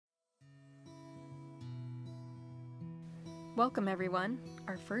Welcome, everyone.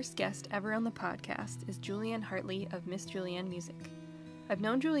 Our first guest ever on the podcast is Julieann Hartley of Miss Julieann Music. I've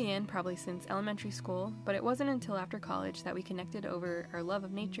known Julieann probably since elementary school, but it wasn't until after college that we connected over our love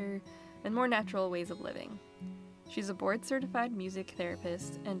of nature and more natural ways of living. She's a board-certified music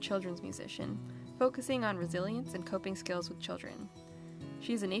therapist and children's musician, focusing on resilience and coping skills with children.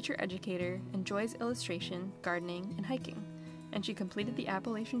 She is a nature educator, enjoys illustration, gardening, and hiking, and she completed the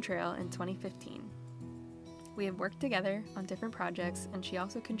Appalachian Trail in 2015. We have worked together on different projects, and she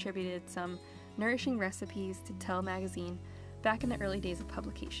also contributed some nourishing recipes to Tell magazine back in the early days of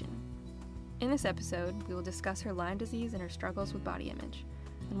publication. In this episode, we will discuss her Lyme disease and her struggles with body image,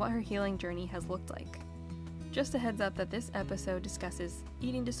 and what her healing journey has looked like. Just a heads up that this episode discusses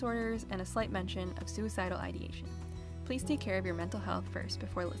eating disorders and a slight mention of suicidal ideation. Please take care of your mental health first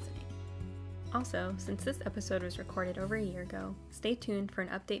before listening. Also, since this episode was recorded over a year ago, stay tuned for an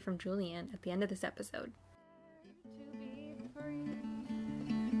update from Julieann at the end of this episode.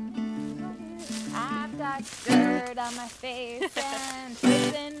 I've got dirt on my face and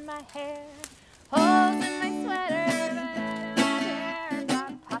twists in my hair, holes in my sweater, but I don't care.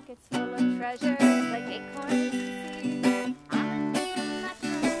 Got pockets full of treasure, like acorns to see. I'm living my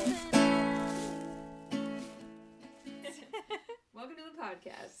Welcome to the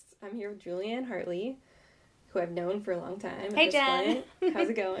podcast. I'm here with Julieann Hartley, who I've known for a long time. Hey, Jen. How's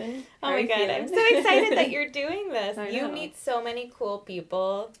it going? Oh my God, I'm so excited that you're doing this. You meet so many cool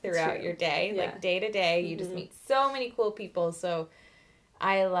people throughout your day. Yeah. Like day to day, you just meet so many cool people. So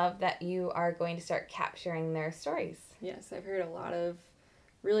I love that you are going to start capturing their stories. Yes, I've heard a lot of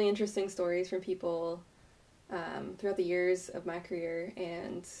really interesting stories from people throughout the years of my career,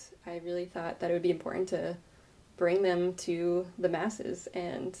 and I really thought that it would be important to bring them to the masses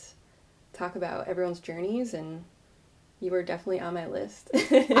and talk about everyone's journeys, and you were definitely on my list.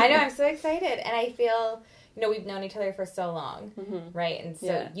 I know, I'm so excited, and I feel, we've known each other for so long, right? And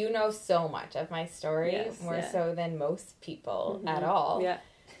so you know so much of my story, more so than most people at all. Yeah.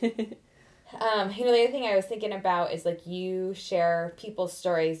 The other thing I was thinking about is, like, you share people's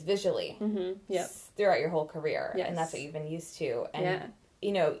stories visually throughout your whole career, and that's what you've been used to, and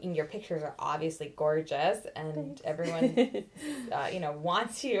your pictures are obviously gorgeous, and everyone,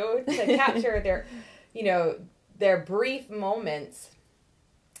 wants you to capture their brief moments.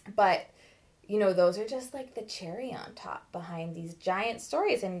 But, those are just like the cherry on top behind these giant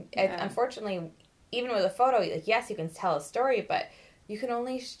stories. And unfortunately, even with a photo, like, yes, you can tell a story, but you can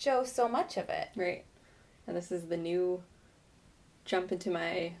only show so much of it. Right. And this is the new jump into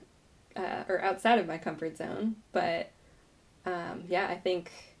my, or outside of my comfort zone. But I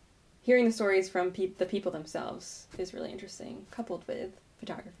think hearing the stories from the people themselves is really interesting, coupled with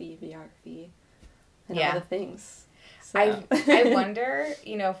photography, videography, and all the things. So. I wonder,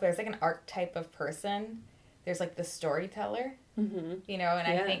 if there's like an archetype of person, there's like the storyteller,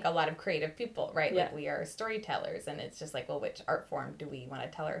 I think a lot of creative people, right? Yeah. Like, we are storytellers, and it's just like, well, which art form do we want to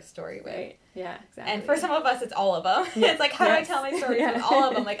tell our story with? Right. Yeah, exactly. And for some of us, it's all of them. Yes. It's like, how do I tell my stories with all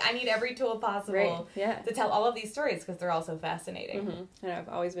of them? Like, I need every tool possible to tell all of these stories because they're all so fascinating. And I've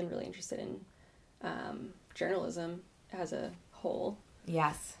always been really interested in journalism as a whole.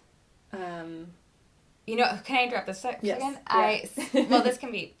 Yes. Can I interrupt this second? Yes. Well, this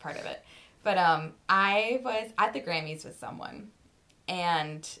can be part of it. But I was at the Grammys with someone,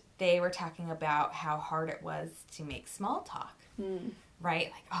 and they were talking about how hard it was to make small talk, right?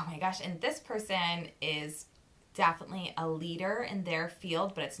 Like, oh my gosh, and this person is definitely a leader in their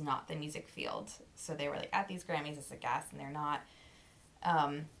field, but it's not the music field. So they were like at these Grammys as a guest, and they're not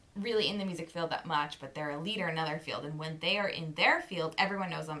really in the music field that much, but they're a leader in another field. And when they are in their field,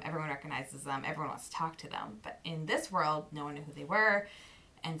 everyone knows them, everyone recognizes them, everyone wants to talk to them. But in this world, no one knew who they were.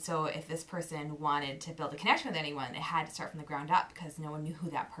 And so if this person wanted to build a connection with anyone, it had to start from the ground up because no one knew who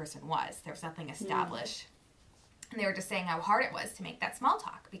that person was. There was nothing established. And they were just saying how hard it was to make that small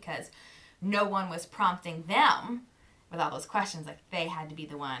talk because no one was prompting them with all those questions. Like, they had to be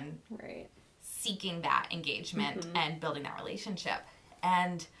the one seeking that engagement and building that relationship.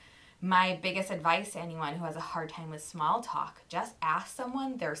 And my biggest advice to anyone who has a hard time with small talk, just ask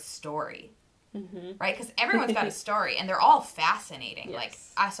someone their story. Right? Because everyone's got a story, and they're all fascinating.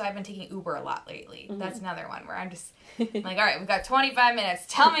 Yes. Like, so I've been taking Uber a lot lately. That's another one where I'm just like, all right, we've got 25 minutes.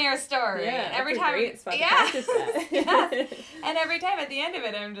 Tell me your story. Yeah, and every that's time, a great spot to practice that. Yes. And every time at the end of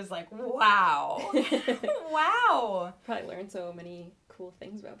it, I'm just like, wow, wow. Probably learned so many cool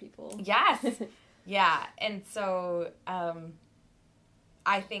things about people. Yes, yeah, and so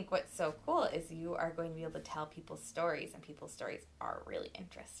I think what's so cool is you are going to be able to tell people's stories, and people's stories are really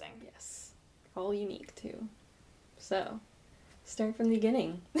interesting. Yes. All unique, too. So, start from the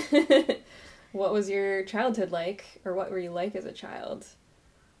beginning. What was your childhood like, or what were you like as a child?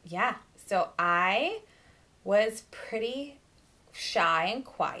 Yeah. So I was pretty shy and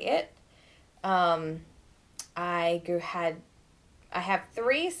quiet. I have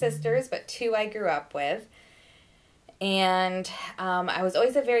 3 sisters, but 2 I grew up with. And I was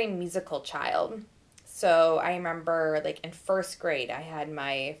always a very musical child. So I remember, like, in 1st grade, I had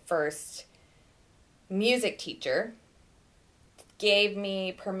my first music teacher gave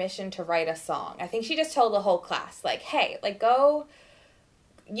me permission to write a song. I think she just told the whole class, like, hey, like, go,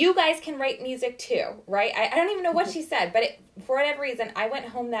 you guys can write music too, right? I don't even know what she said, but for whatever reason, I went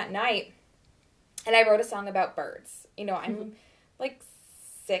home that night and I wrote a song about birds. You know, I'm like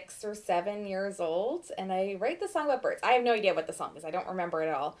 6 or 7 years old, and I write the song about birds. I have no idea what the song is. I don't remember it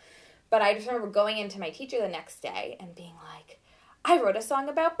at all. But I just remember going into my teacher the next day and being like, I wrote a song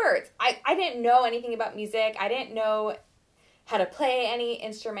about birds. I didn't know anything about music. I didn't know how to play any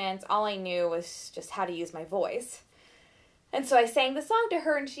instruments. All I knew was just how to use my voice. And so I sang the song to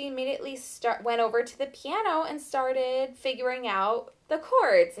her, and she immediately went over to the piano and started figuring out the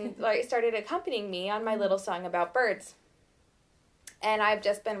chords and started accompanying me on my little song about birds. And I've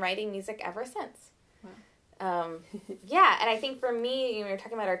just been writing music ever since. Wow. Yeah, and I think for me, when we were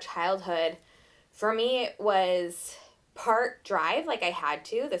talking about our childhood, for me it was part drive, like I had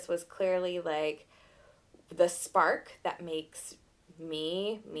to. This was clearly like the spark that makes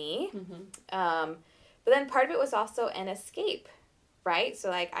me. Mm-hmm. But then part of it was also an escape, right? So,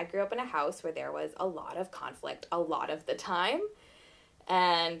 like, I grew up in a house where there was a lot of conflict a lot of the time.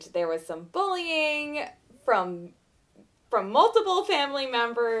 And there was some bullying from multiple family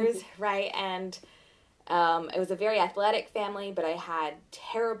members, right? And it was a very athletic family, but I had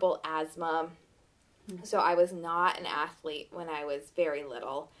terrible asthma. So I was not an athlete when I was very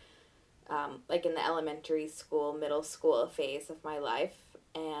little, like in the elementary school, middle school phase of my life.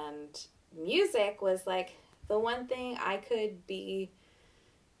 And music was like the one thing I could be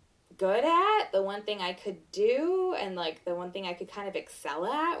good at, the one thing I could do, and like the one thing I could kind of excel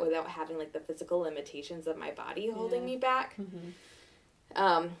at without having like the physical limitations of my body holding me back.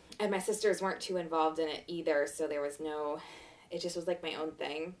 Mm-hmm. And my sisters weren't too involved in it either, so there was it just was like my own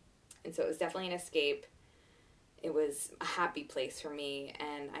thing. And so it was definitely an escape. It was a happy place for me,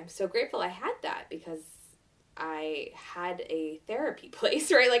 and I'm so grateful I had that because I had a therapy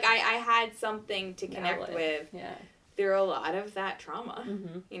place, right? Like I had something to connect with through a lot of that trauma,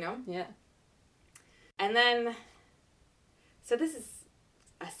 you know? Yeah. And then, so this is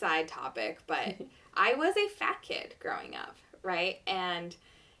a side topic, but I was a fat kid growing up, right? And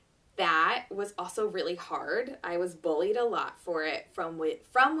that was also really hard. I was bullied a lot for it from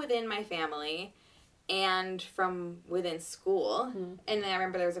within my family and from within school. Mm-hmm. And then I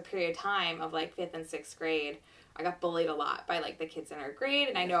remember there was a period of time of like 5th and 6th grade, I got bullied a lot by like the kids in our grade.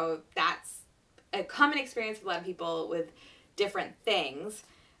 And I know that's a common experience with a lot of people with different things.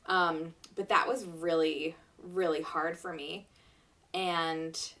 But that was really, really hard for me.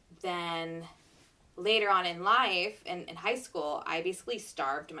 And then later on in life, in high school, I basically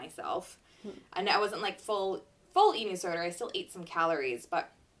starved myself. And I wasn't like full eating disorder. I still ate some calories, but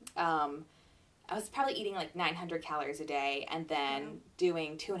I was probably eating like 900 calories a day and then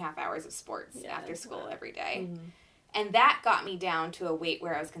doing 2.5 hours of sports after school every day. Mm-hmm. And that got me down to a weight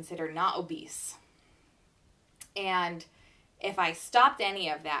where I was considered not obese. And if I stopped any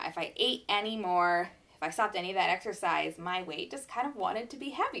of that, if I ate any more, if I stopped any of that exercise, my weight just kind of wanted to be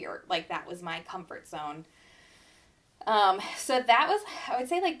heavier. Like that was my comfort zone. So that was, I would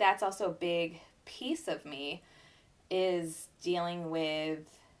say like that's also a big piece of me is dealing with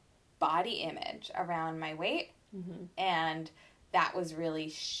body image around my weight. Mm-hmm. And that was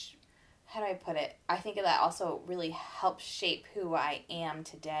really, how do I put it? I think that also really helped shape who I am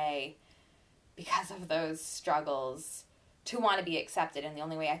today because of those struggles to want to be accepted. And the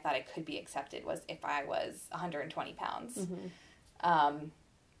only way I thought I could be accepted was if I was 120 pounds. Mm-hmm.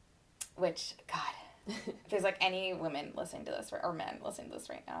 Which, God, if there's like any women listening to this or men listening to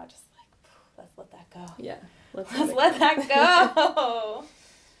this right now, just like, let's let that go. Yeah. Let's let that go.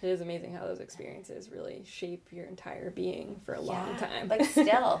 It is amazing how those experiences really shape your entire being for a long time. Like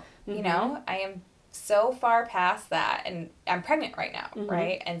still, you know, I am so far past that, and I'm pregnant right now,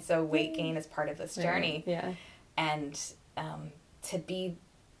 right? And so weight gain is part of this journey. Yeah. And to be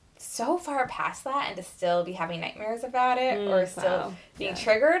so far past that and to still be having nightmares about it or still being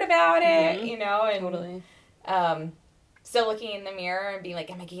triggered about it, you know, and totally. Still looking in the mirror and being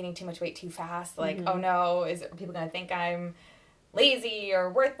like, am I gaining too much weight too fast? Like, oh no, are people going to think I'm lazy or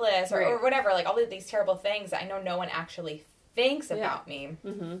worthless or whatever, like all of these terrible things that I know no one actually thinks about me.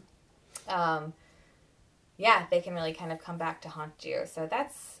 Mm-hmm. yeah, they can really kind of come back to haunt you. So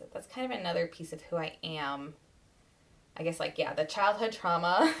that's kind of another piece of who I am. I guess, like, yeah, the childhood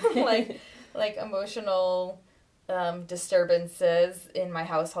trauma, like emotional disturbances in my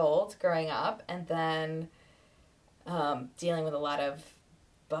household growing up, and then dealing with a lot of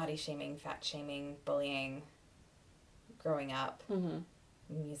body shaming, fat shaming, bullying growing up. Mm-hmm.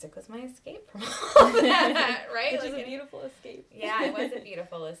 Music was my escape from all that, right? Which is a beautiful escape. Yeah, it was a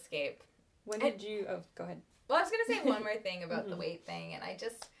beautiful escape. When did you... Oh, go ahead. Well, I was going to say one more thing about the weight thing, and I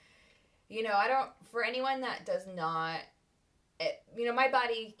just... I don't... For anyone that does not... my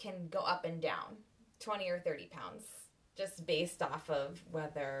body can go up and down 20 or 30 pounds just based off of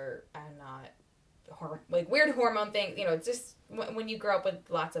whether I'm not... weird hormone things. It's just... When you grow up with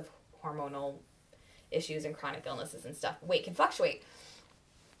lots of hormonal issues and chronic illnesses and stuff, weight can fluctuate.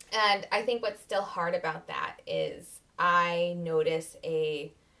 And I think what's still hard about that is I notice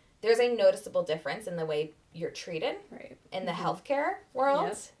there's a noticeable difference in the way you're treated in the healthcare world.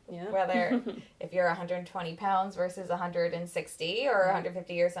 Yep. Yeah. Whether if you're 120 pounds versus 160 or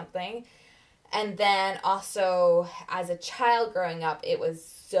 150 or something. And then also as a child growing up, it was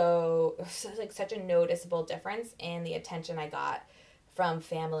such a noticeable difference in the attention I got from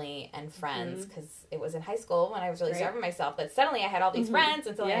family and friends, because it was in high school when I was really starving myself that suddenly I had all these friends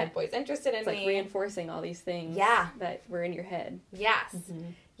and suddenly I had boys interested in me. It's like reinforcing all these things that were in your head. Yes.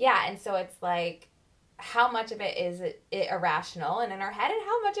 Mm-hmm. Yeah, and so it's like how much of it is it irrational and in our head, and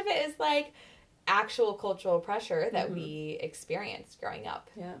how much of it is like actual cultural pressure that we experienced growing up.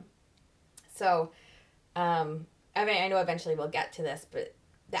 Yeah. So, I know eventually we'll get to this, but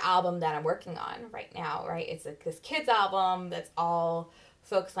the album that I'm working on right now, right? It's like this kids album that's all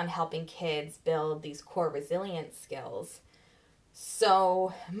focused on helping kids build these core resilience skills.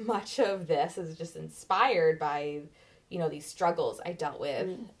 So much of this is just inspired by, these struggles I dealt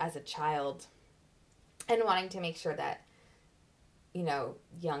with as a child, and wanting to make sure that,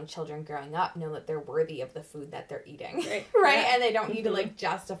 young children growing up know that they're worthy of the food that they're eating, right? Yeah. And they don't need to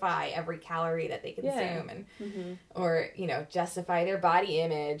justify every calorie that they consume and, or, justify their body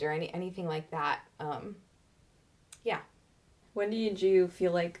image or anything like that. Yeah. When did you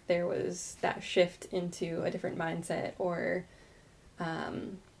feel like there was that shift into a different mindset, or, I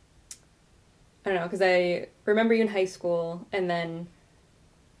don't know, because I remember you in high school, and then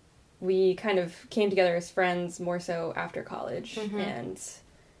we kind of came together as friends more so after college. And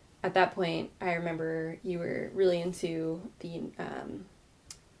at that point, I remember you were really into the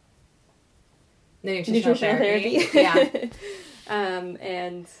nutritional therapy. Yeah.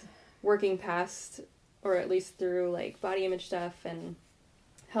 And working past, or at least through, like, body image stuff and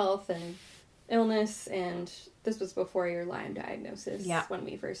health and illness. And this was before your Lyme diagnosis when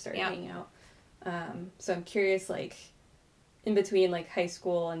we first started hanging out. So I'm curious, like, in between, like, high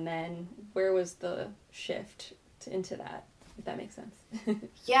school and then, where was the shift into that, if that makes sense?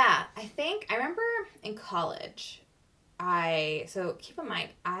 Yeah, I remember in college, so keep in mind,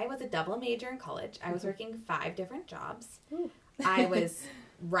 I was a double major in college. I was working 5 different jobs. Ooh. I was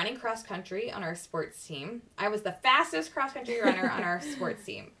running cross country on our sports team. I was the fastest cross country runner on our sports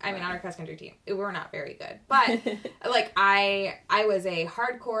team. On our cross country team. We were not very good. But, like, I was a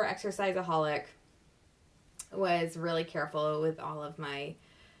hardcore exerciseaholic. Was really careful with all of my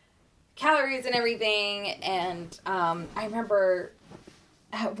calories and everything. And I remember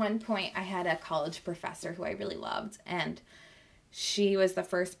at one point I had a college professor who I really loved, and she was the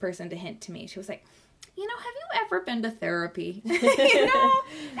first person to hint to me. She was like, have you ever been to therapy?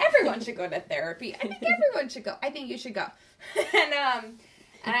 Everyone should go to therapy. I think everyone should go. I think you should go. And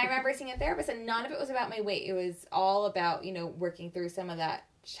I remember seeing a therapist, and none of it was about my weight. It was all about, working through some of that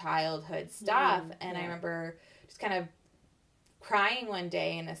childhood stuff. And I remember just kind of crying one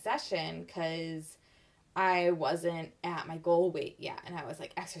day in a session because I wasn't at my goal weight yet, and I was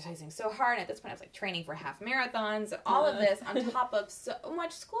like exercising so hard, and at this point I was like training for half marathons, all of this on top of so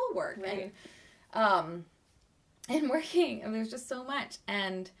much schoolwork and working, and there's just so much.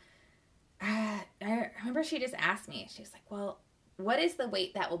 And I remember she just asked me, she was like, well, what is the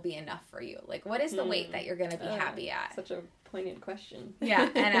weight that will be enough for you? Like, what is the weight that you're going to be happy at? Such a poignant question. Yeah,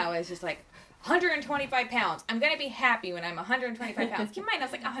 and I was just like, 125 pounds. I'm going to be happy when I'm 125 pounds. Keep in mind, I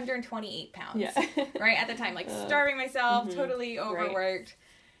was like 128 pounds, right, at the time. Like, starving myself, totally overworked,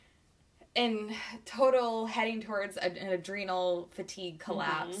 and total heading towards an adrenal fatigue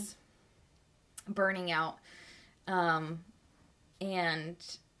collapse, burning out. And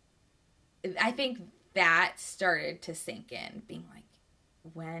I think that started to sink in, being like,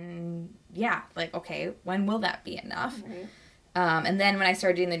 when will that be enough? Right. And then when I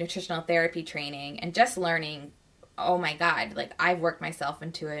started doing the nutritional therapy training and just learning oh my God, like, I've worked myself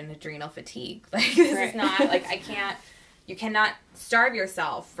into an adrenal fatigue. Like, this is not, like, you cannot starve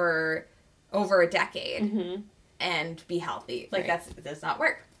yourself for over a decade and be healthy. Like, it does not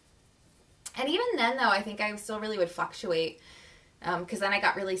work. And even then, though, I think I still really would fluctuate, because then I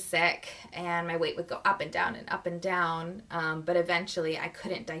got really sick, and my weight would go up and down and up and down, but eventually I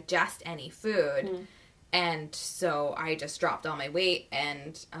couldn't digest any food, and so I just dropped all my weight,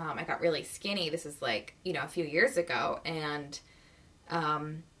 and I got really skinny. This is, like, you know, a few years ago, and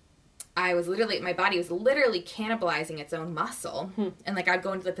I was my body was literally cannibalizing its own muscle, and, like, I'd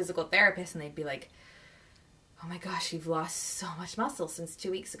go into the physical therapist, and they'd be like, oh my gosh, you've lost so much muscle since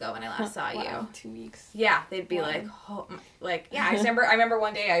 2 weeks ago when I last saw you. 2 weeks. Yeah, they'd be like, oh, like, yeah. I remember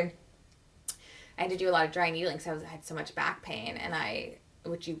one day I had to do a lot of dry needling because I had so much back pain, and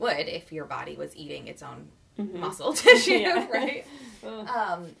which you would if your body was eating its own muscle tissue, right?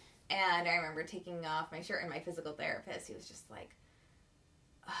 And I remember taking off my shirt, and my physical therapist, he was just like,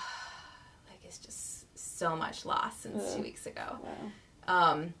 like, it's just so much loss since 2 weeks ago.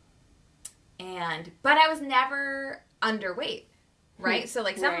 Wow. But I was never underweight, right? So,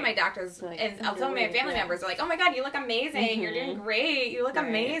 like, some of my doctors and some of my family members are like, oh my God, you look amazing. You're doing great. You look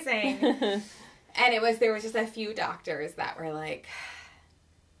amazing. And there was just a few doctors that were like,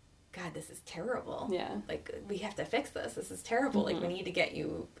 God, this is terrible. Yeah. Like, we have to fix this. This is terrible. Like, we need to get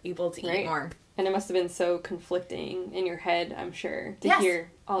you able to eat more. And it must have been so conflicting in your head, I'm sure, to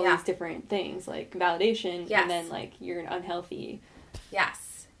hear all these different things, like validation, and then, like, you're unhealthy.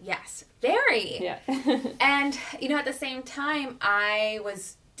 Yes, very. Yeah. And, you know, at the same time, I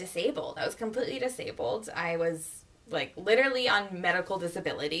was disabled. I was completely disabled. I was, like, literally on medical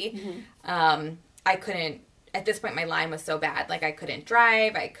disability. I couldn't, at this point, my Lyme was so bad. Like, I couldn't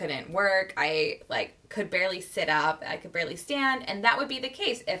drive. I couldn't work. I, like, could barely sit up. I could barely stand. And that would be the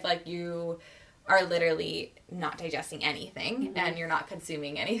case if, like, you are literally not digesting anything and you're not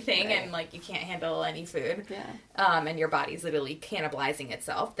consuming anything and, like, you can't handle any food and your body's literally cannibalizing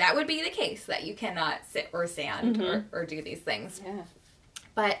itself. That would be the case, that you cannot sit or stand or do these things.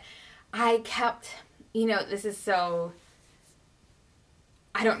 But I kept, you know, this is so,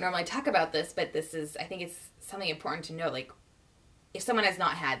 I don't normally talk about this, but I think it's something important to know, like, if someone has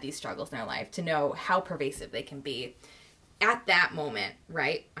not had these struggles in their life, to know how pervasive they can be. At that moment,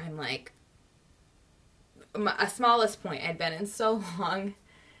 right, I'm like, a smallest point I'd been in so long,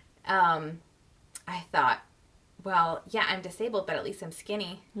 I thought, well, yeah, I'm disabled, but at least I'm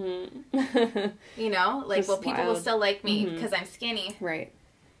skinny. You know? Like, just people will still like me because I'm skinny. Right.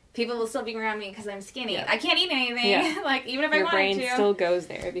 People will still be around me because I'm skinny. I can't eat anything. Like, even if I wanted to. Your brain still goes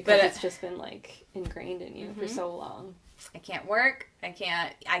there because it's just been, like, ingrained in you for so long. I can't work. I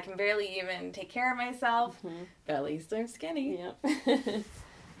can barely even take care of myself, but at least I'm skinny. Yep.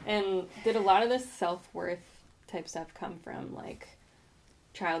 And did a lot of this self-worth type stuff come from, like,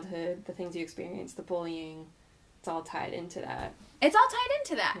 childhood, the things you experienced, the bullying? It's all tied into that. It's all tied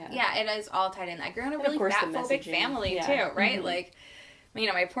into that. Yeah, it is all tied in. I grew up in a really fat-phobic family, too, right? Like, you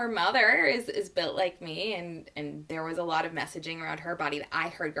know, my poor mother is built like me, and there was a lot of messaging around her body that I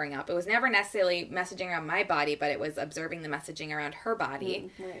heard growing up. It was never necessarily messaging around my body, but it was observing the messaging around her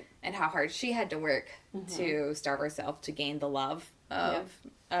body and how hard she had to work to starve herself to gain the love of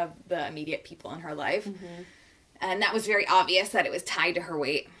the immediate people in her life. And that was very obvious that it was tied to her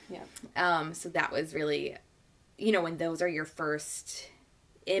weight. So that was really, you know, when those are your first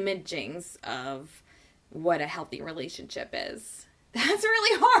imagings of what a healthy relationship is, that's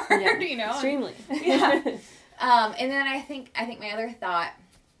really hard, you know? Extremely. And then I think my other thought,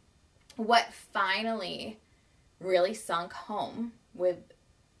 what finally really sunk home with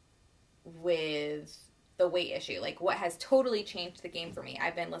the weight issue, like what has totally changed the game for me.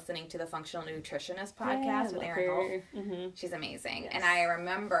 I've been listening to the Functional Nutritionist podcast with Erin Holt. She's amazing. And I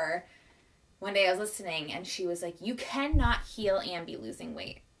remember one day I was listening and she was like, you cannot heal and be losing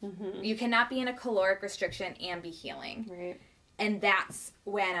weight. You cannot be in a caloric restriction and be healing. Right. And that's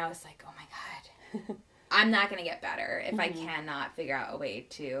when I was like, oh my God, I'm not going to get better if I cannot figure out a way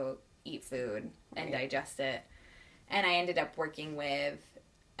to eat food and digest it. And I ended up getting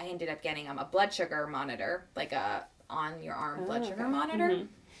a blood sugar monitor, like a on your arm blood sugar monitor.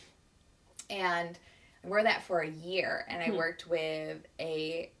 And I wore that for a year. And I worked with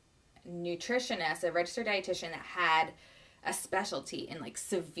a nutritionist, a registered dietitian that had a specialty in, like,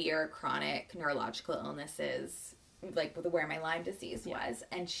 severe chronic neurological illnesses, like where my Lyme disease was.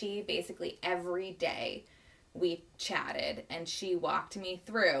 And she basically every day we chatted and she walked me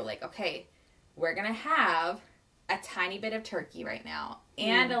through, like, okay, we're going to have a tiny bit of turkey right now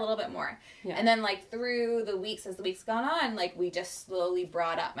and a little bit more. Yeah. And then, like, through the weeks, as the weeks gone on, like, we just slowly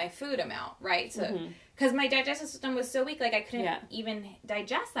brought up my food amount, right? So, because my digestive system was so weak, like, I couldn't even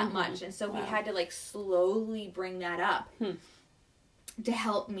digest that much. And so we had to, like, slowly bring that up to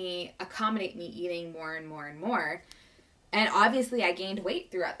help me accommodate me eating more and more and more. And obviously I gained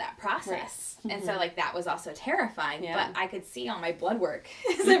weight throughout that process. Right. And so, like, that was also terrifying. Yeah. But I could see all my blood work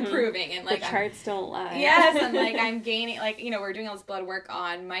is improving. And, like, the charts don't lie. Yes, and, like, I'm gaining, like, you know, we're doing all this blood work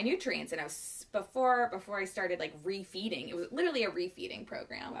on my nutrients. And I was, before I started, like, refeeding, it was literally a refeeding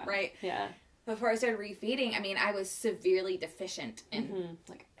program, right? Yeah. Before I started refeeding, I mean, I was severely deficient in,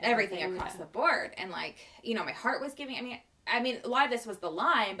 like, everything across the board. And, like, you know, my heart was giving, I mean, a lot of this was the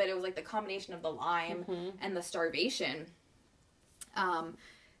Lyme, but it was, like, the combination of the Lyme and the starvation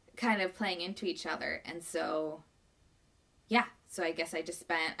kind of playing into each other. And so, yeah, so I guess I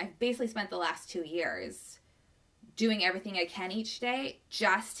basically spent the last 2 years doing everything I can each day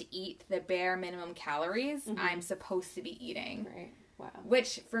just to eat the bare minimum calories I'm supposed to be eating. Right. Wow.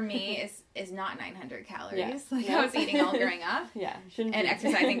 Which for me is not 900 calories like I was eating all growing up. And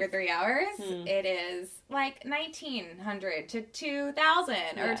exercising for 3 hours. It is like 1900 to 2000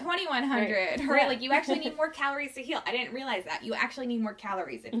 or 2100. Right. Like, you actually need more calories to heal. I didn't realize that. You actually need more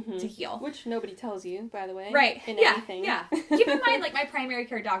calories to heal. Which nobody tells you, by the way. Right. In anything. Yeah. Keep in mind, like, my primary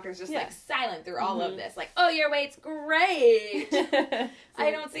care doctor is just like silent through all of this. Like, oh, your weight's great.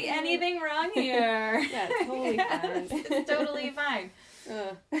 I don't see anything wrong here. Yeah, it's totally fine. It's totally fine.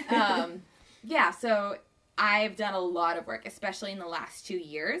 Yeah, so I've done a lot of work, especially in the last 2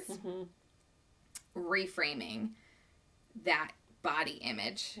 years, reframing that body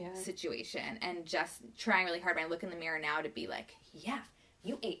image situation and just trying really hard when I look in the mirror now to be like, yeah,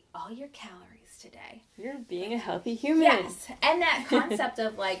 you ate all your calories today. You're being a healthy human. Yes, and that concept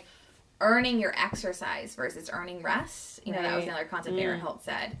of, like, earning your exercise versus earning rest, you know, that was another concept Aaron Holt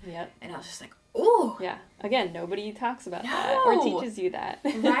said. Yep. And I was just like, ooh. Yeah. Again, nobody talks about that or teaches you that.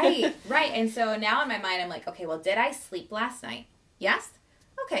 Right. And so now in my mind, I'm like, okay, well, did I sleep last night? Yes.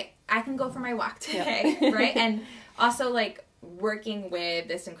 Okay, I can go for my walk today, right? And also, like, working with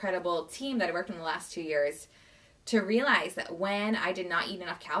this incredible team that I worked with in the last 2 years to realize that when I did not eat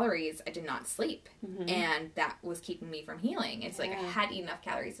enough calories, I did not sleep. And that was keeping me from healing. It's like I had to eat enough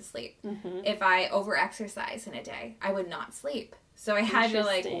calories to sleep. If I over-exercise in a day, I would not sleep. So I had to,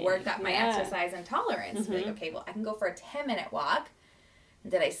 like, work up my exercise intolerance. Be like, okay, well, I can go for a 10-minute walk.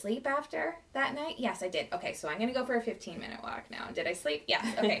 Did I sleep after that night? Yes, I did. Okay, so I'm going to go for a 15-minute walk now. Did I sleep? Yes.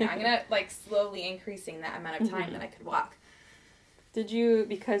 Okay, now I'm going to, like, slowly increasing that amount of time that I could walk. Did you,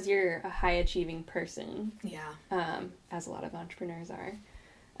 because you're a high-achieving person, as a lot of entrepreneurs are,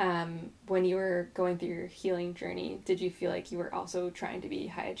 when you were going through your healing journey, did you feel like you were also trying to be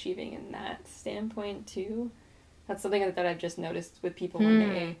high-achieving in that standpoint, too? That's something that I've just noticed with people when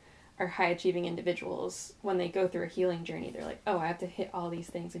they are high-achieving individuals. When they go through a healing journey, they're like, oh, I have to hit all these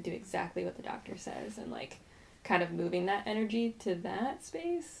things and do exactly what the doctor says, and, like, kind of moving that energy to that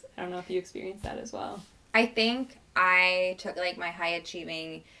space. I don't know if you experienced that as well. I think I took, like, my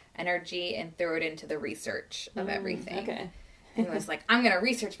high-achieving energy and threw it into the research of everything. Okay. And was like, I'm going to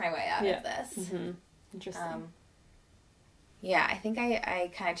research my way out of this. Interesting. Yeah, I think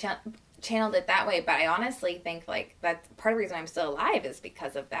I kind of channeled it that way, but I honestly think, like, that's part of the reason I'm still alive is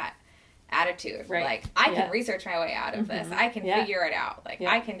because of that attitude. Right. Like, I can research my way out of this. I can figure it out. Like,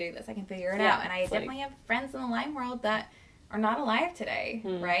 I can do this. I can figure it out. And I definitely have friends in the Lyme world that are not alive today,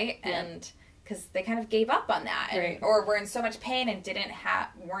 right? And because they kind of gave up on that, and, or were in so much pain and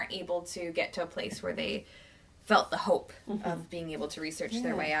weren't able to get to a place where they felt the hope of being able to research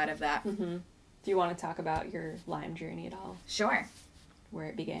their way out of that. Do you want to talk about your Lyme journey at all? Sure. Where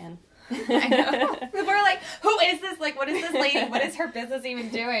it began. I know. We're like, who is this? Like, what is this lady? What is her business even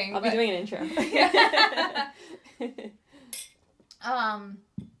doing? I'll be doing an intro.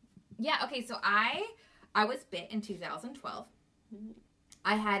 Yeah, okay, so I was bit in 2012.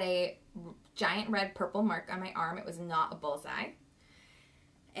 I had a giant red purple mark on my arm. It was not a bullseye.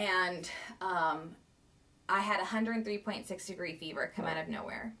 And I had 103.6 degree fever come out of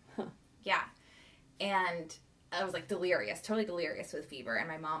nowhere. Yeah. And I was, like, delirious, totally delirious with fever. And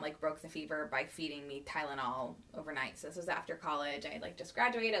my mom, like, broke the fever by feeding me Tylenol overnight. So this was after college. I had, like, just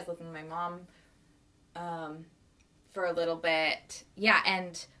graduated. I was living with my mom for a little bit. Yeah,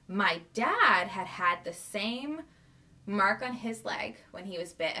 and my dad had the same mark on his leg when he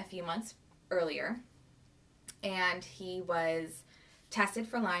was bit a few months earlier. And he was tested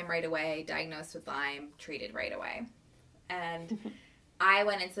for Lyme right away, diagnosed with Lyme, treated right away. And I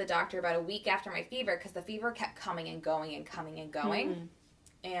went into the doctor about a week after my fever because the fever kept coming and going and coming and going.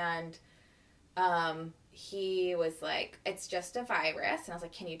 And he was like, it's just a virus. And I was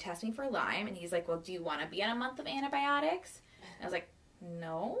like, can you test me for Lyme? And he's like, well, do you want to be on a month of antibiotics? And I was like,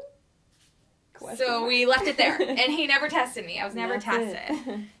 no. So we left it there. And he never tested me. I was never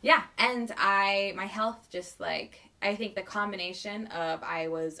tested. Yeah. And my health just like, I think the combination of I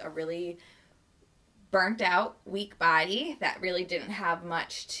was a really burnt out, weak body that really didn't have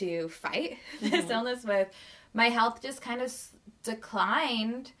much to fight this illness with, my health just kind of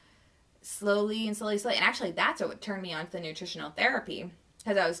declined slowly. And actually, that's what turned me on to the nutritional therapy,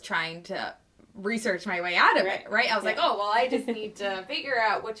 because I was trying to research my way out of it, right? I was like, oh, well, I just need to figure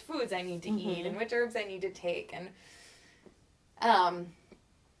out which foods I need to eat and which herbs I need to take. And,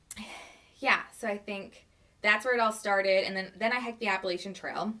 yeah, so I think that's where it all started. And then I hiked the Appalachian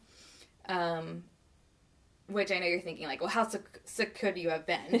Trail, which I know you're thinking, like, well, how sick could you have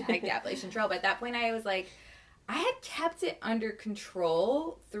been to hike the Appalachian Trail? But at that point, I was like, I had kept it under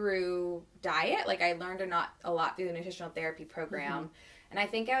control through diet. Like, I learned a lot through the nutritional therapy program. And I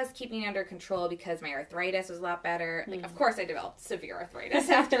think I was keeping it under control because my arthritis was a lot better. Like, of course, I developed severe arthritis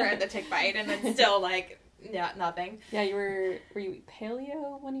after I had the tick bite, and then still, like, yeah, nothing. Yeah, were you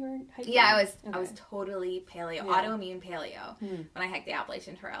paleo when you were hiking? Yeah, I was totally paleo, autoimmune paleo, when I hiked the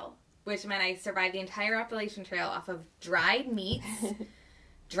Appalachian Trail, which meant I survived the entire Appalachian Trail off of dried meats,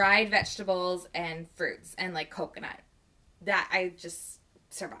 dried vegetables, and fruits, and, like, coconut. That I just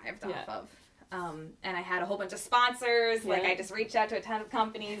survived off of. And I had a whole bunch of sponsors. Like, I just reached out to a ton of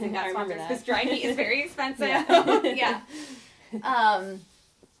companies and got sponsors because dried meat is very expensive.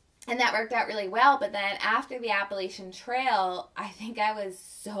 And that worked out really well. But then after the Appalachian Trail, I think I was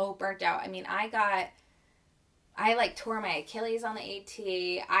so burnt out. I mean, I tore my Achilles on the AT.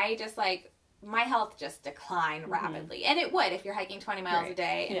 I just, like, my health just declined rapidly. And it would if you're hiking 20 miles a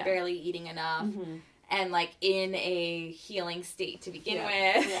day and barely eating enough. And, like, in a healing state to begin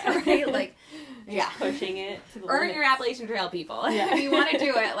with, right? Like, pushing it to the earn limits. your Appalachian Trail, people. If you want to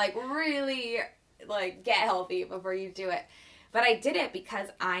do it, like, really, like, get healthy before you do it. But I did it because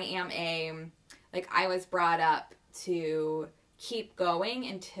I was brought up to keep going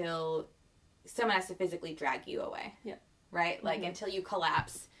until someone has to physically drag you away. Yeah. Right? Like, until you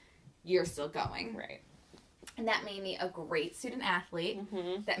collapse, you're still going. Right. And that made me a great student athlete.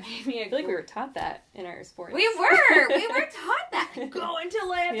 That made me I feel like we were taught that in our sports. We were taught that. Go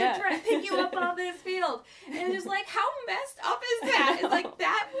until I have to try to pick you up off this field. And it's just like, how messed up is that? It's like,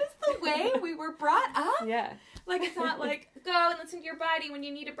 that was the way we were brought up. Yeah. Like, it's not like, go and listen to your body. When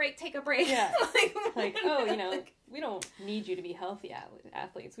you need a break, take a break. Yeah. like, oh, you know, we don't need you to be healthy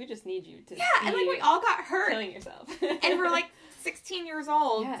athletes. We just need you to and, like, we all got hurt. Killing yourself. And we're, like, 16 years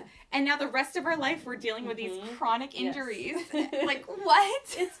old. Yeah. And now the rest of our life we're dealing with these chronic injuries. Like, what?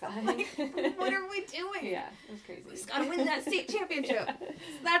 It's fine. Like, what are we doing? Yeah, it was crazy. We just gotta win that state championship.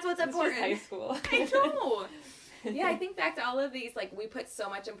 That's what's important. High school. I know. Yeah, I think back to all of these, like, we put so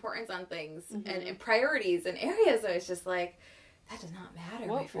much importance on things and priorities and areas that it's just like, that does not matter,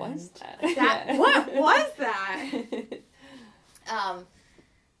 what my friend. Was that? What was that?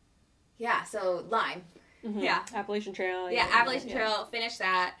 Yeah, so Lyme. Yeah. Appalachian Trail. Yeah, Appalachian Trail, finished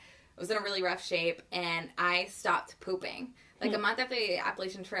that. I was in a really rough shape, and I stopped pooping. Like, a month after the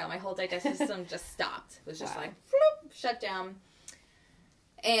Appalachian Trail, my whole digestive system just stopped. It was just like, whoop, shut down.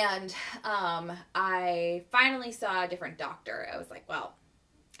 And I finally saw a different doctor. I was like, well,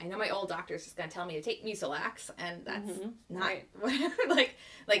 I know my old doctor's just going to tell me to take Mucilax, and that's not,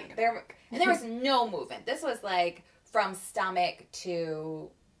 like there was no movement. This was, like, from stomach to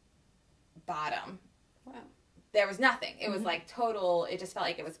bottom. Wow. There was nothing. It was, like, total, it just felt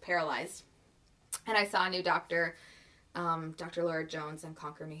like it was paralyzed. And I saw a new doctor, Dr. Laura Jones in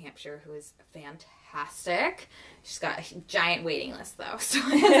Concord, New Hampshire, who is fantastic. She's got a giant waiting list, though. So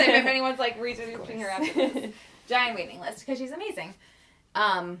if anyone's, like, researching her after this, giant waiting list, because she's amazing.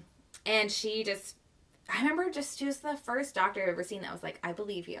 And she just, I remember she was the first doctor I've ever seen that was like, I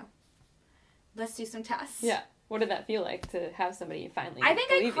believe you. Let's do some tests. Yeah. What did that feel like to have somebody finally I think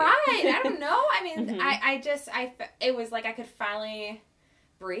I cried. I don't know. I mean, it was like I could finally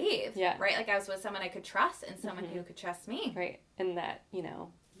breathe. Yeah. Right? Like I was with someone I could trust and someone who could trust me. Right. And that, you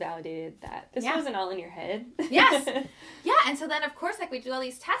know, validated that this wasn't all in your head. Yes. Yeah. And so then, of course, like we do all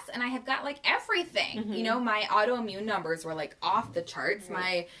these tests and I have got like everything. You know, my autoimmune numbers were like off the charts.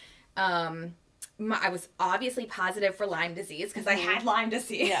 Right. I was obviously positive for Lyme disease because I had Lyme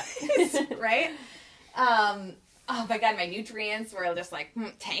disease. Yeah. Right? Oh my God, my nutrients were just like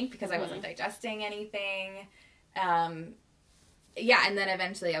tanked because I wasn't digesting anything. Yeah, and then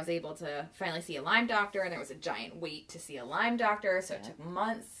eventually I was able to finally see a Lyme doctor, and there was a giant wait to see a Lyme doctor, so it took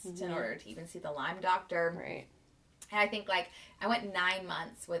months in order to even see the Lyme doctor. Right. And I think, like, I went 9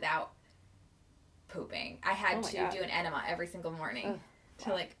 months without pooping. I had to God. do an enema every single morning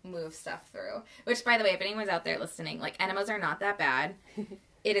to, like, move stuff through. Which, by the way, if anyone's out there listening, like, enemas are not that bad.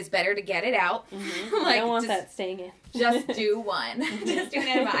 It is better to get it out. Mm-hmm. Like, I don't want that staying in. Just do one. Just do an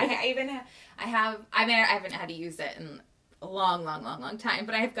enema. I haven't had to use it in a long time,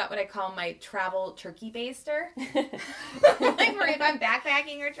 but I've got what I call my travel turkey baster. Like, where if I'm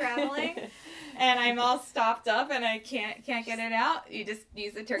backpacking or traveling and I'm all stopped up and I can't get it out, you just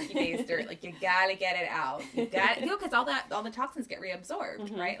use the turkey baster. Like, you gotta get it out. You got because all the toxins get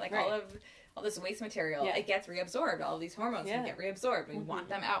reabsorbed, right? Like, all this waste material, it gets reabsorbed. All of these hormones can get reabsorbed. We want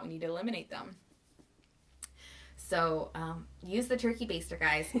them out. We need to eliminate them. So, use the turkey baster,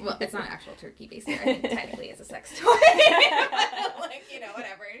 guys. Well, it's not an actual turkey baster. I think technically it's a sex toy. Like, you know,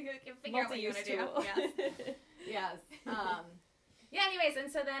 whatever. You can figure out what you want to do. Yes. Anyways,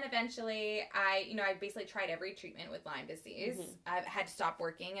 and so then eventually I basically tried every treatment with Lyme disease. I had to stop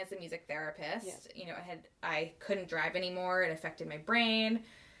working as a music therapist. Yeah. You know, I couldn't drive anymore. It affected my brain.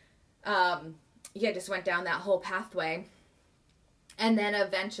 Just went down that whole pathway. And then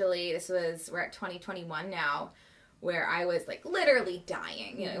eventually, we're at 2021 now, where I was, like, literally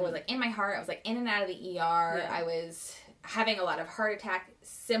dying. You know, it was, like, in my heart. I was, like, in and out of the ER. Yeah. I was having a lot of heart attack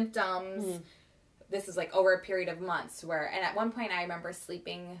symptoms. This is, like, over a period of months and at one point I remember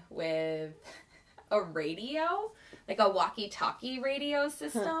sleeping with a radio, like a walkie-talkie radio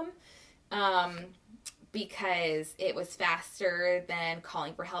system, because it was faster than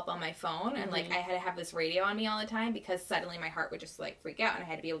calling for help on my phone. And, like, I had to have this radio on me all the time because suddenly my heart would just, like, freak out and I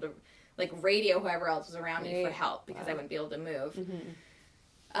had to be able to, like, radio whoever else was around me for help because I wouldn't be able to move.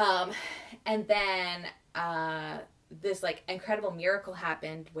 And then this, like, incredible miracle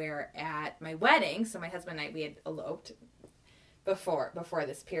happened where at my wedding, so my husband and I, we had eloped before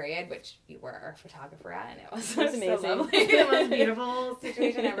this period, which you were our photographer at, and it was amazing. So lovely. The most beautiful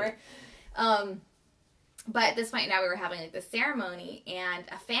situation ever. But at this point now we were having, like, the ceremony, and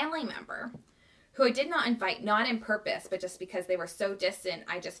a family member who I did not invite, not in purpose, but just because they were so distant,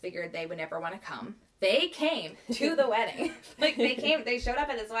 I just figured they would never want to come. They came to the wedding. Like, they showed up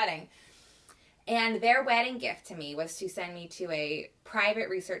at this wedding. And their wedding gift to me was to send me to a private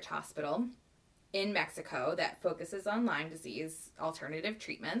research hospital in Mexico that focuses on Lyme disease alternative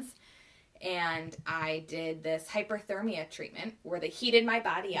treatments. And I did this hyperthermia treatment where they heated my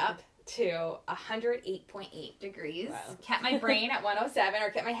body up to 108.8 degrees. Wow. Kept my brain at 107, or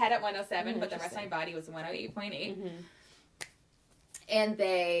kept my head at 107, but the rest of my body was 108.8. And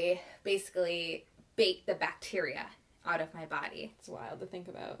they basically baked the bacteria out of my body. It's wild to think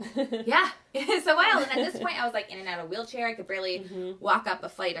about. Yeah, it's so wild. And at this point, I was, like, in and out of a wheelchair. I could barely walk up a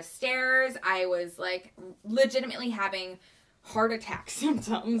flight of stairs. I was, like, legitimately having heart attack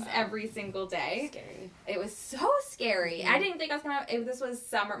symptoms every single day. Scary. It was so scary. I didn't think I was gonna. This was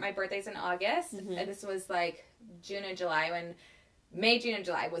summer. My birthday's in August, and this was, like, June and July. May, June, and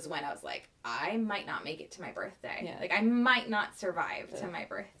July was when I was like, I might not make it to my birthday. Yeah. Like, I might not survive to my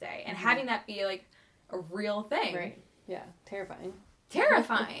birthday, and having that be, like, a real thing. Right. Yeah, terrifying.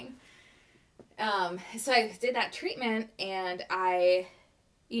 So I did that treatment, and I,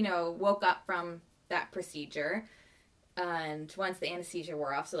 woke up from that procedure, and once the anesthesia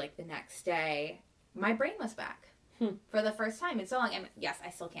wore off, so, like, the next day, my brain was back for the first time in so long. And yes,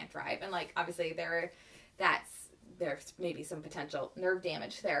 I still can't drive, and, like, obviously there's maybe some potential nerve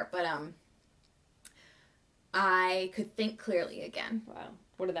damage there, but I could think clearly again. Wow.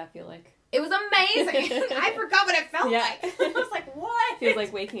 What did that feel like? It was amazing. I forgot what it felt like. I was like, what? Feels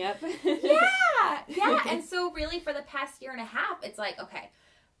like waking up. Yeah. And so really for the past year and a half, it's like, okay,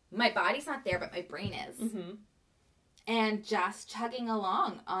 my body's not there, but my brain is. And just chugging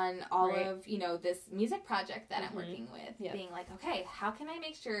along on all of, this music project that I'm working with. Being like, okay, how can I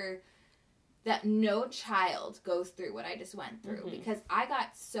make sure that no child goes through what I just went through? Because I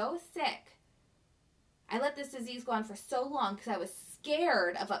got so sick. I let this disease go on for so long because I was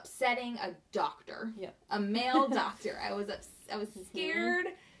scared of upsetting a doctor, a male doctor. I was scared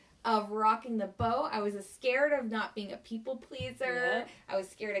of rocking the boat. I was scared of not being a people pleaser. I was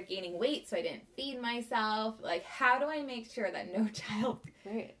scared of gaining weight, so I didn't feed myself. Like, how do I make sure that no child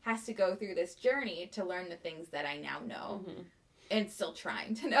has to go through this journey to learn the things that I now know? And still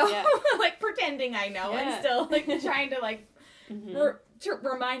trying to know, like, pretending I know, and still, like, trying to, like, to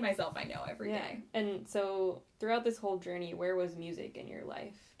remind myself I know every day. And so throughout this whole journey, where was music in your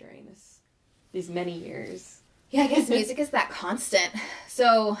life during these many years? Yeah, I guess music is that constant.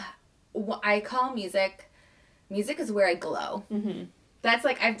 So I call music is where I glow. That's,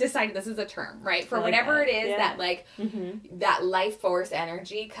 like, I've decided this is a term, right? For whatever it is that, like, that life force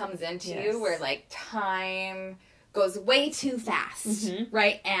energy comes into you, where, like, time goes way too fast,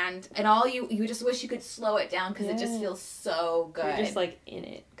 right? And all you just wish you could slow it down because it just feels so good. You're just, like, in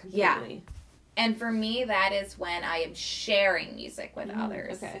it completely. Yeah. And for me, that is when I am sharing music with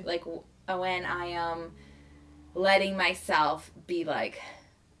others. Okay. Like, when I am letting myself be like,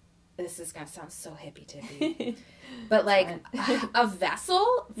 this is going to sound so hippy-dippy, but, like, a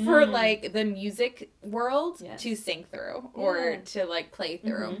vessel for, like, the music world to sing through or to, like, play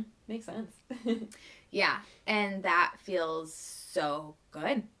through. Makes sense. Yeah, and that feels so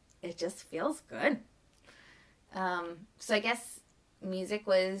good. It just feels good. So I guess music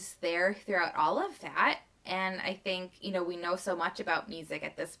was there throughout all of that. And I think, you know, we know so much about music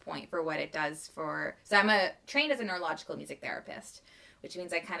at this point for what it does for... So I'm trained as a neurological music therapist, which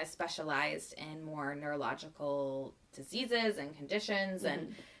means I kind of specialized in more neurological diseases and conditions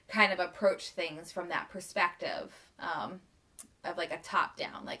and kind of approach things from that perspective of like a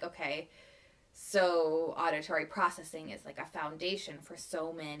top-down. Like, okay, so auditory processing is like a foundation for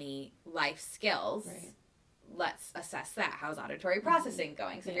so many life skills. Right. Let's assess that. How's auditory processing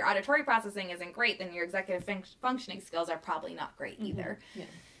going? So if your auditory processing isn't great, then your executive functioning skills are probably not great either.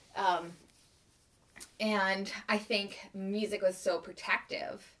 Yeah. And I think music was so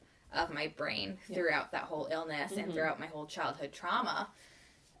protective of my brain throughout that whole illness and throughout my whole childhood trauma.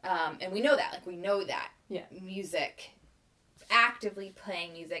 And we know that. Like, we know that music, actively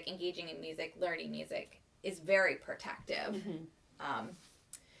playing music, engaging in music, learning music is very protective.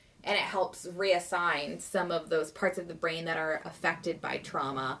 And it helps reassign some of those parts of the brain that are affected by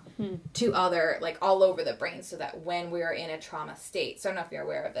trauma to other, like, all over the brain, so that when we're in a trauma state, so I don't know if you're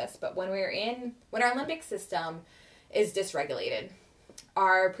aware of this, but when our limbic system is dysregulated,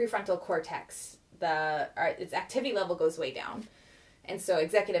 our prefrontal cortex, its activity level goes way down. And so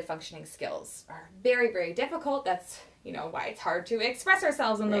executive functioning skills are very, very difficult. That's, you know, why it's hard to express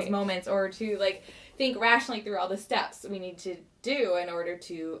ourselves in those moments or to, like, think rationally through all the steps we need to do in order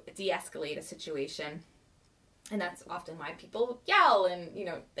to de-escalate a situation. And that's often why people yell and, you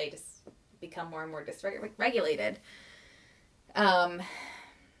know, they just become more and more dysregulated. I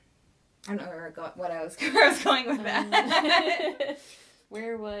don't know where I was going with that.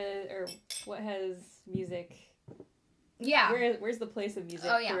 What has music... Yeah. Where's the place of music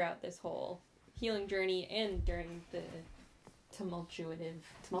throughout this whole healing journey and during the tumultuous,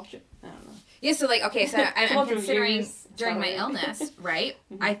 I don't know. Yeah, so, like, okay, so I'm considering during my illness, right?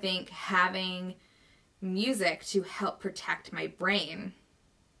 I think having music to help protect my brain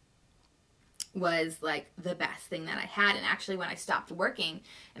was, like, the best thing that I had. And actually, when I stopped working,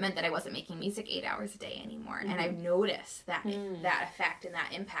 it meant that I wasn't making music 8 hours a day anymore. And I've noticed that effect and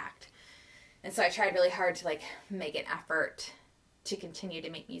that impact. And so I tried really hard to, like, make an effort to continue to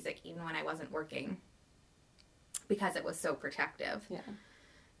make music even when I wasn't working, because it was so protective. Yeah.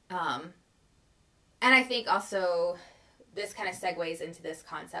 And I think also this kind of segues into this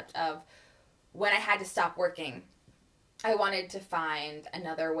concept of when I had to stop working, I wanted to find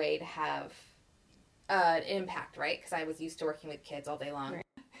another way to have an impact, right? Because I was used to working with kids all day long. Right.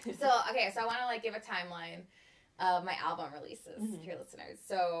 So I want to, like, give a timeline of my album releases to your listeners.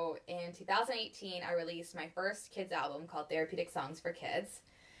 So in 2018, I released my first kids album called Therapeutic Songs for Kids.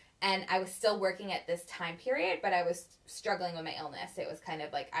 And I was still working at this time period, but I was struggling with my illness. It was kind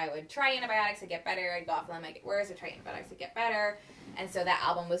of like I would try antibiotics to get better. I'd go off and then I'd get worse. I'd try antibiotics to get better. And so that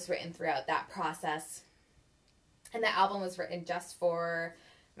album was written throughout that process. And that album was written just for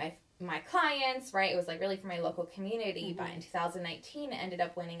my clients, right? It was, like, really for my local community. But in 2019, it ended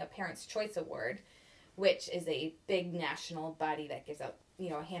up winning a Parents' Choice Award, which is a big national body that gives out, you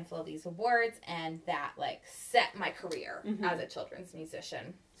know, a handful of these awards. And that, like, set my career as a children's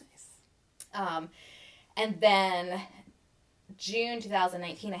musician. And then June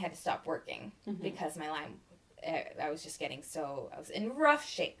 2019, I had to stop working because my Lyme, I was in rough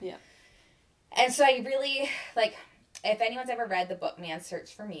shape. Yeah. And so I really, like, if anyone's ever read the book Man's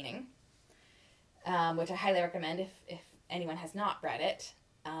Search for Meaning, which I highly recommend if anyone has not read it,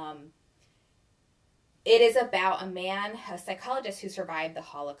 it is about a psychologist who survived the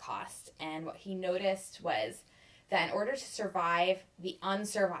Holocaust. And what he noticed was that in order to survive the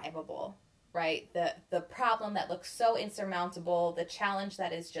unsurvivable, right, the problem that looks so insurmountable, the challenge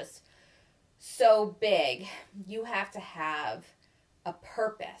that is just so big, you have to have a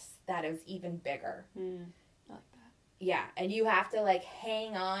purpose that is even bigger. I like that. Yeah, and you have to, like,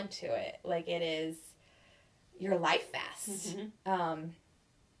 hang on to it like it is your life vest.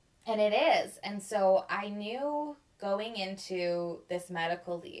 And it is. And so I knew going into this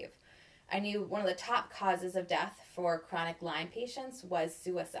medical leave, I knew one of the top causes of death for chronic Lyme patients was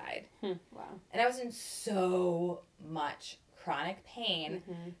suicide. Wow. And I was in so much chronic pain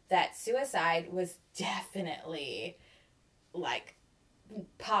that suicide was definitely, like,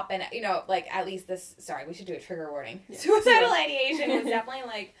 popping, you know, like, at least this, sorry, we should do a trigger warning. Yeah. Suicidal ideation was definitely,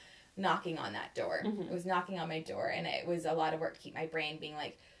 like, knocking on that door. It was knocking on my door, and it was a lot of work to keep my brain being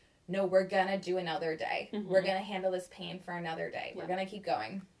like, no, we're gonna do another day. We're gonna handle this pain for another day. We're gonna keep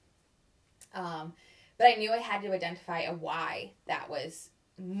going. But I knew I had to identify a why that was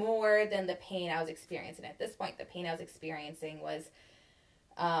more than the pain I was experiencing. At this point, the pain I was experiencing was,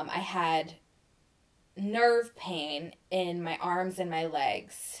 I had nerve pain in my arms and my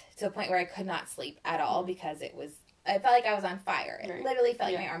legs to the point where I could not sleep at all because I felt like I was on fire. It literally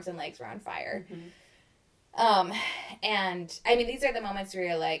felt like my arms and legs were on fire. And I mean, these are the moments where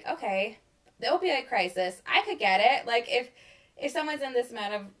you're like, okay, the opioid crisis, I could get it. Like, if someone's in this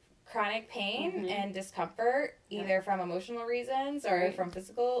amount of chronic pain and discomfort, either from emotional reasons or from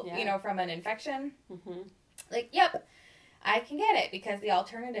physical, you know, from an infection, like, yep, I can get it, because the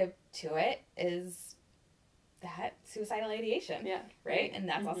alternative to it is that suicidal ideation, right? And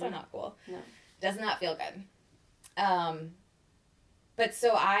that's also not cool. No. Does not feel good. But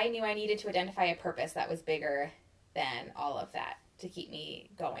so I knew I needed to identify a purpose that was bigger than all of that to keep me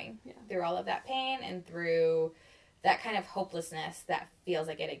going through all of that pain and through that kind of hopelessness that feels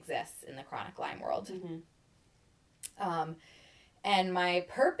like it exists in the chronic Lyme world. And my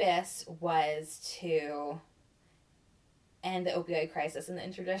purpose was to end the opioid crisis and the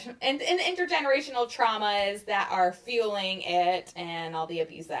intergenerational traumas that are fueling it and all the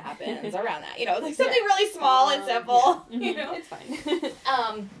abuse that happens around that. You know, like something really small and simple. You know, it's fine.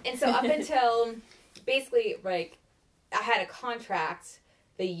 And so up until basically, like, I had a contract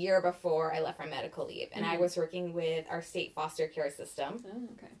the year before I left my medical leave, and I was working with our state foster care system. Oh,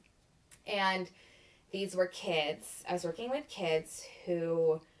 okay. And these were kids. I was working with kids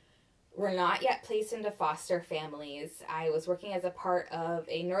who were not yet placed into foster families. I was working as a part of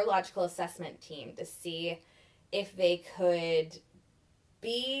a neurological assessment team to see if they could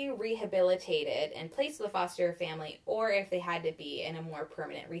be rehabilitated and placed with a foster family, or if they had to be in a more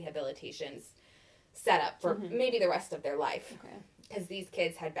permanent rehabilitation setup for maybe the rest of their life. Okay. Because these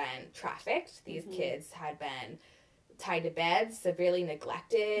kids had been trafficked. These kids had been tied to beds, severely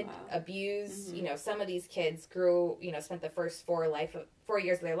neglected, abused. You know, some of these kids grew, you know, spent the first 4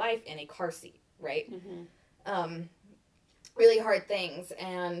 years of their life in a car seat, right? Really hard things.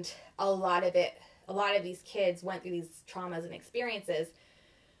 And a lot of these kids went through these traumas and experiences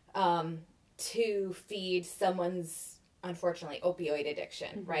to feed someone's, unfortunately, opioid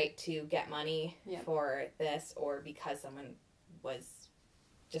addiction, right? To get money for this, or because someone was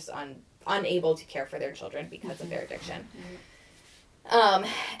just unable to care for their children because of their addiction.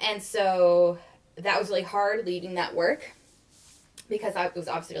 And so that was really hard, leaving that work, because it was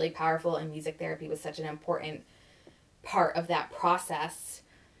obviously really powerful, and music therapy was such an important part of that process.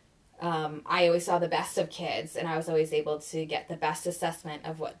 I always saw the best of kids, and I was always able to get the best assessment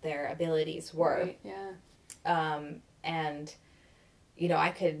of what their abilities were. Right, and, you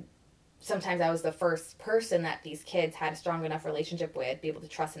know, sometimes I was the first person that these kids had a strong enough relationship with, be able to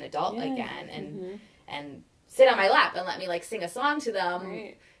trust an adult again, and sit on my lap and let me, like, sing a song to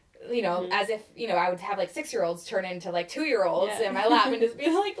them, you know, as if, you know, I would have, like, 6-year-olds turn into, like, 2-year-olds in my lap and just be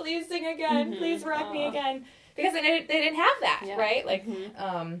like, please sing again, please rock me again, because they didn't have that, right? Like,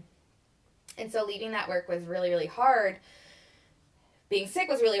 and so leaving that work was really, really hard. Being sick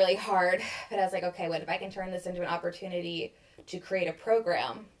was really, really hard, but I was like, okay, what if I can turn this into an opportunity to create a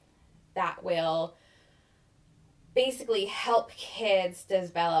program that will basically help kids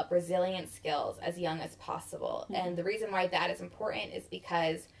develop resilient skills as young as possible. And the reason why that is important is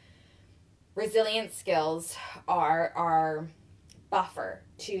because resilient skills are our buffer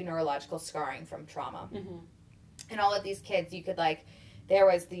to neurological scarring from trauma. And all of these kids, you could, like, there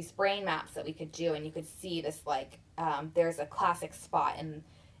was these brain maps that we could do, and you could see this, like, there's a classic spot in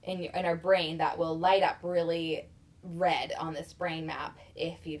our brain that will light up really red on this brain map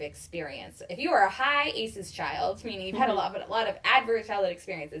if you are a high ACEs child, meaning you've had a lot of adverse childhood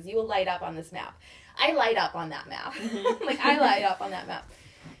experiences, you will light up on this map. I light up on that map. Like, I light up on that map.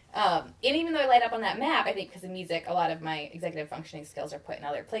 And even though I light up on that map, I think because of music, a lot of my executive functioning skills are put in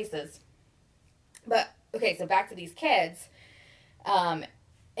other places. But, okay, so back to these kids.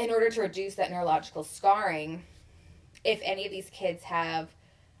 In order to reduce that neurological scarring, if any of these kids have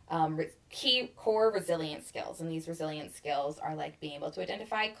key core resilient skills, and these resilient skills are like being able to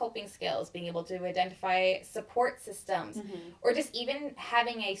identify coping skills, being able to identify support systems, or just even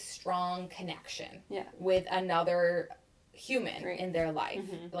having a strong connection with another human in their life,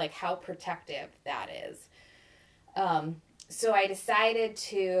 like how protective that is. So I decided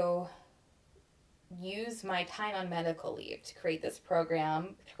to use my time on medical leave to create this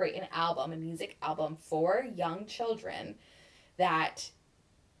program, to create an album, a music album for young children that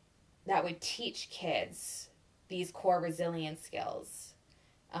would teach kids these core resilience skills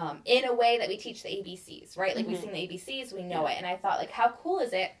in a way that we teach the ABCs, right? Like we sing the ABCs, we know it. And I thought, like, how cool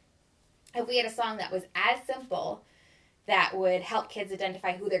is it if we had a song that was as simple that would help kids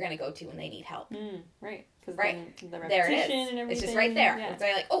identify who they're going to go to when they need help. Right. Right. The there it is. and everything. It's just right there. Yeah. It's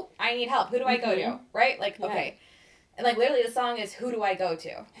like, oh, I need help. Who do I go to? Right? Like, okay. And like literally the song is, who do I go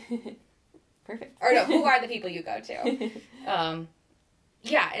to? Perfect. Or no, who are the people you go to? And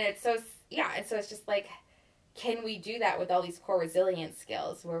it's so it's just like, can we do that with all these core resilience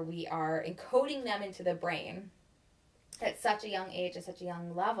skills where we are encoding them into the brain at such a young age, at such a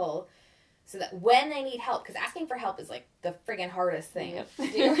young level, so that when they need help, because asking for help is like the friggin' hardest thing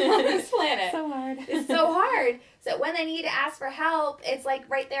to do on this planet. So hard. It's so hard. So when they need to ask for help, it's like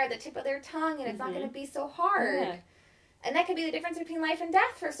right there at the tip of their tongue, and it's not going to be so hard. Yeah. And that could be the difference between life and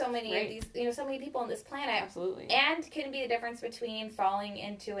death for so many of these, so many people on this planet. Absolutely. And can be the difference between falling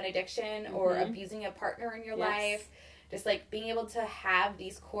into an addiction or abusing a partner in your life. Just like being able to have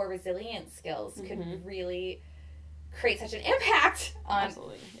these core resilience skills could really create such an impact on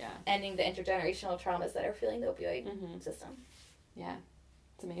ending the intergenerational traumas that are fueling the opioid system. Yeah.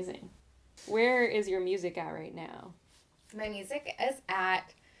 It's amazing. Where is your music at right now? My music is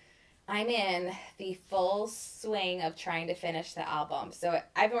I'm in the full swing of trying to finish the album. So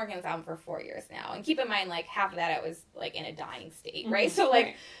I've been working on this album for 4 years now. And keep in mind, like, half of that I was, like, in a dying state, right? So,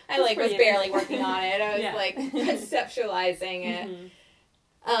 like, I, like, was barely working on it. I was, like, conceptualizing it.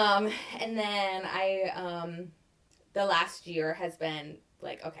 And then the last year has been,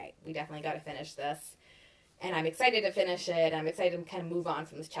 like, okay, we definitely got to finish this. And I'm excited to finish it. I'm excited to kind of move on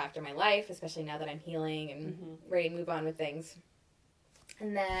from this chapter of my life, especially now that I'm healing and ready to move on with things.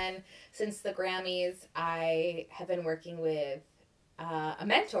 And then, since the Grammys, I have been working with a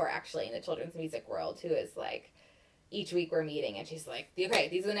mentor, actually, in the children's music world, who is, like, each week we're meeting, and she's like, okay,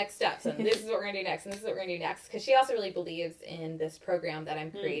 these are the next steps, and this is what we're going to do next, and this is what we're going to do next. Because she also really believes in this program that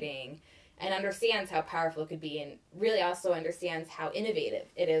I'm creating and understands how powerful it could be, and really also understands how innovative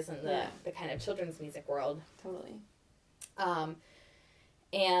it is in the kind of children's music world. Totally.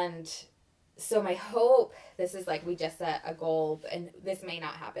 And so my hope, this is like, we just set a goal, and this may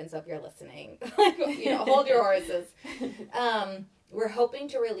not happen, so if you're listening, like, hold your horses. We're hoping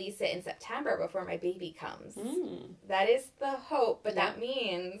to release it in September before my baby comes. That is the hope, but that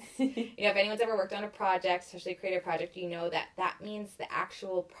means, if anyone's ever worked on a project, especially a creative project, that means the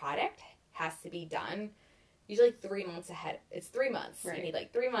actual product has to be done usually 3 months ahead. It's 3 months. Right. You need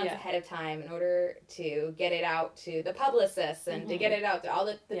like 3 months ahead of time in order to get it out to the publicists and to get it out to all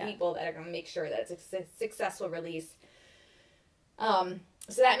the people that are going to make sure that it's a successful release.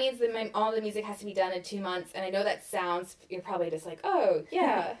 So that means that all the music has to be done in 2 months. And I know that you're probably just like, oh,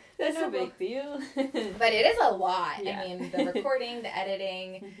 yeah. That's no big deal. But it is a lot. Yeah. I mean, the recording, the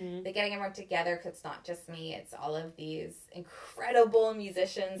editing, the getting everyone together, because it's not just me. It's all of these incredible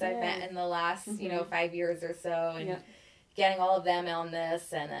musicians I've met in the last, 5 years or so. And getting all of them on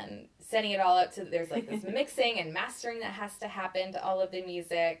this, and then sending it all out to, there's like this mixing and mastering that has to happen to all of the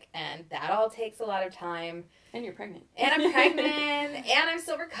music. And that all takes a lot of time. And you're pregnant. And I'm pregnant, and I'm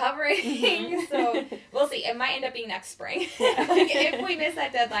still recovering. So we'll see. It might end up being next spring. If we miss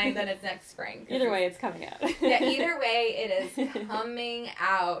that deadline, then it's next spring. Either way, it's coming out. Either way, it is coming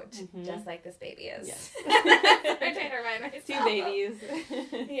out, just like this baby is. Yes. I'm trying to remind myself. 2 babies.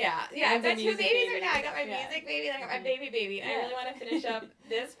 I've got 2 babies right now. I got my music baby, and I got my baby baby. And I really want to finish up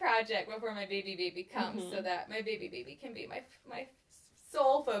this project before my baby baby comes, so that my baby baby can be my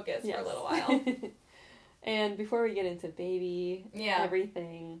sole focus for a little while. And before we get into baby,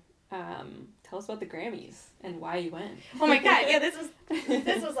 everything, tell us about the Grammys and why you went. Oh my God, this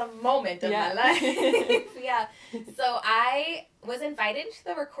was a moment of my life. So I was invited to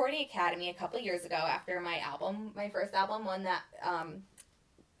the Recording Academy a couple years ago after my first album won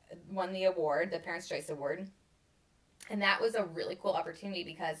the award, the Parents' Choice Award. And that was a really cool opportunity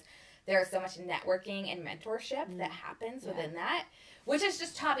because there's so much networking and mentorship that happens within that, which has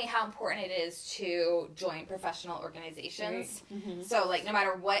just taught me how important it is to join professional organizations. Right. So, like, no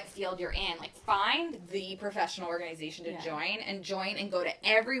matter what field you're in, like, find the professional organization to join and go to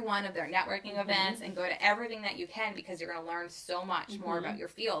every one of their networking events and go to everything that you can, because you're going to learn so much more about your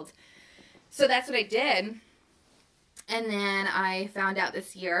field. So that's what I did. And then I found out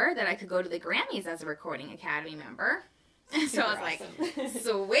this year that I could go to the Grammys as a Recording Academy member. So I was like,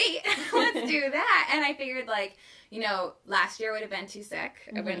 sweet, let's do that. And I figured, like, last year I would have been too sick.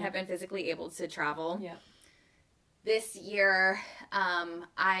 I wouldn't have been physically able to travel. Yeah. this year,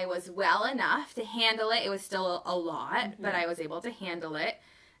 I was well enough to handle it. It was still a lot, but I was able to handle it.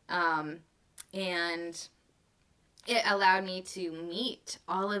 And it allowed me to meet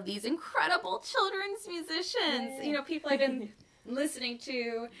all of these incredible children's musicians. Yeah. You know, people I've been listening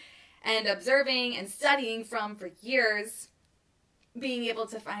to and observing and studying from for years. Being able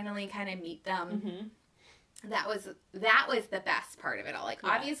to finally kind of meet them. That was the best part of it all. Like,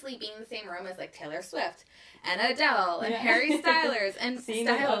 obviously being in the same room as, like, Taylor Swift and Adele and Harry Styles and seeing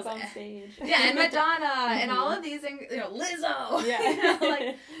Styles on stage. and Madonna and all of these, you know, Lizzo. You know,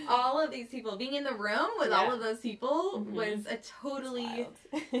 like, all of these people. Being in the room with all of those people was a totally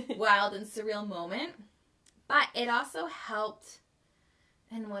wild and surreal moment. But it also helped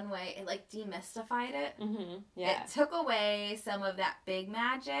in one way. It, like, demystified it. It took away some of that big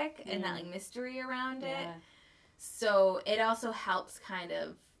magic and that, like, mystery around it. So it also helps kind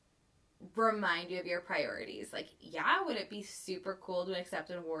of remind you of your priorities. Like, yeah, would it be super cool to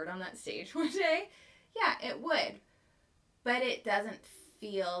accept an award on that stage one day? Yeah, it would. But it doesn't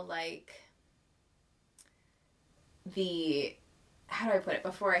feel like how do I put it?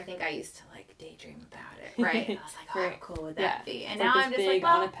 Before, I think I used to, like, daydream about it, right? I was like, oh, how cool would that be? And now like I'm just big, like,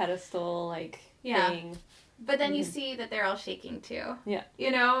 well, on a pedestal, like, thing. But then you see that they're all shaking, too. Yeah.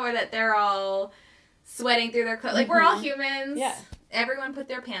 You know, or that they're all sweating through their clothes. Like, we're all humans. Yeah. Everyone put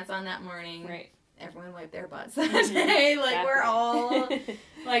their pants on that morning. Right. Everyone wiped their butts that day. Like, we're all,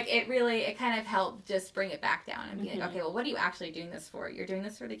 like, it kind of helped just bring it back down and be like, okay, well, what are you actually doing this for? You're doing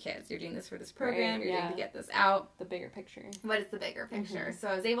this for the kids. You're doing this for this program. You're doing to get this out. The bigger picture. What is the bigger picture? So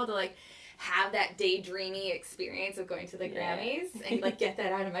I was able to, like, have that daydreamy experience of going to the Grammys and, like, get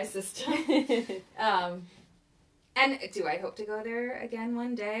that out of my system. And do I hope to go there again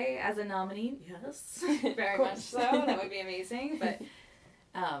one day as a nominee? Yes. Very much so. That would be amazing. But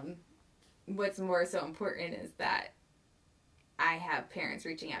what's more so important is that I have parents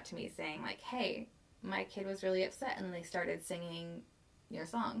reaching out to me saying, like, hey, my kid was really upset and they started singing your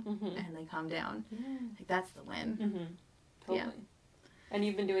song and they calmed down. Like, that's the win. Totally. Yeah. And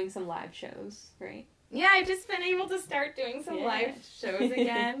you've been doing some live shows, right? Yeah, I've just been able to start doing some live shows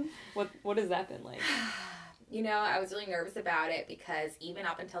again. What has that been like? You know, I was really nervous about it because even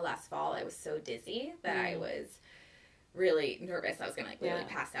up until last fall, I was so dizzy that I was really nervous. I was going to, like, literally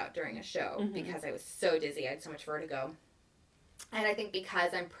pass out during a show because I was so dizzy. I had so much vertigo. And I think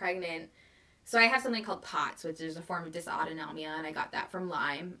because I'm pregnant, so I have something called POTS, which is a form of dysautonomia, and I got that from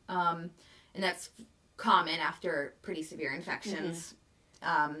Lyme. And that's common after pretty severe infections.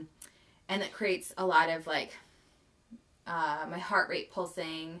 And that creates a lot of, like, my heart rate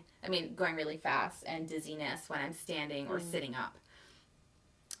pulsing, going really fast, and dizziness when I'm standing or sitting up.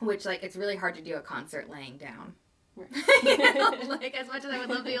 Which, like, it's really hard to do a concert laying down. You know, like, as much as I would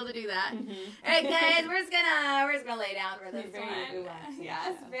love to be able to do that. All right, guys, we're just gonna lay down for this one. Relaxing. Yeah,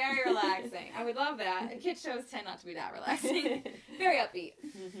 it's very relaxing. I would love that. Kids shows tend not to be that relaxing. Very upbeat.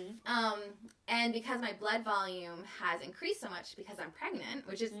 And because my blood volume has increased so much because I'm pregnant,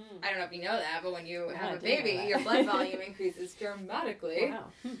 which is, I don't know if you know that, but when you have a baby, your blood volume increases dramatically.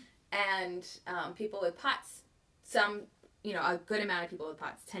 Wow. And people with POTS, a good amount of people with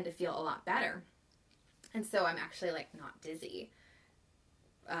POTS tend to feel a lot better. And so I'm actually, like, not dizzy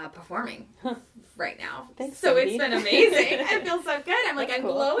performing right now. Thanks, so baby. It's been amazing. I feel so good. I'm like, That's I'm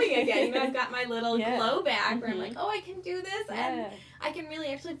cool. glowing again. You know, I've got my little glow back where I'm like, oh, I can do this. And I can really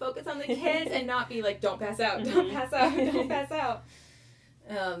actually focus on the kids and not be like, don't pass out, don't pass out, don't pass out.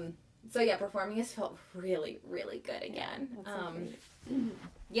 So, yeah, performing has felt really, really good again.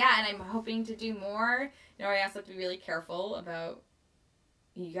 Yeah, and I'm hoping to do more. You know, I also have to be really careful about,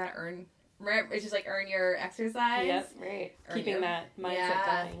 you gotta earn, right? It's just like earn your exercise. Yep, right. Keeping that mindset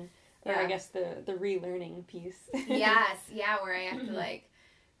going. Or I guess the relearning piece. Yes, where I have to, like,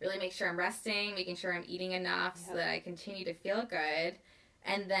 really make sure I'm resting, making sure I'm eating enough so that I continue to feel good.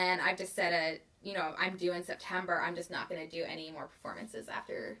 And then I've just said I'm due in September. I'm just not going to do any more performances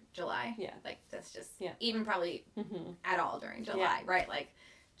after July. Yeah. Like, that's just, even probably at all during July, right? Like,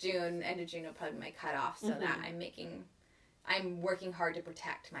 end of June will probably be my cutoff so that I'm working hard to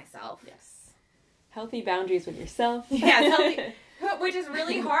protect myself. Yes. Healthy boundaries with yourself. Yeah, healthy. Which is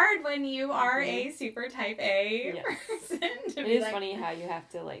really hard when you are a super type A person. It is funny how you have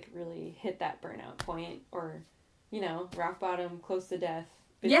to, like, really hit that burnout point or, rock bottom, close to death.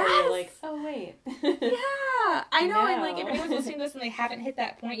 Before you're like, oh, wait. Yeah. I know. And, like, if anyone's listening to this and they haven't hit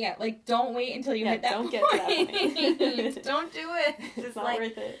that point yet, like, don't wait until you hit that point. Don't get to that point. Don't do it. It's not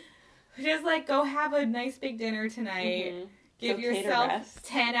worth it. Just, like, go have a nice big dinner tonight. give yourself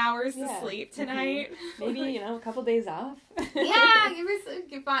 10 hours to sleep tonight. Maybe, a couple days off. Yeah,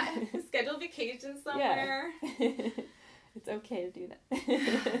 schedule vacation somewhere. Yeah. It's okay to do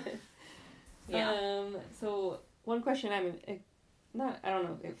that. Yeah. So one question I don't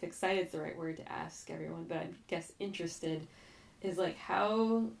know if excited is the right word to ask everyone, but I guess interested is like,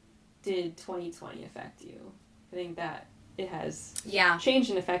 how did 2020 affect you? I think that it has changed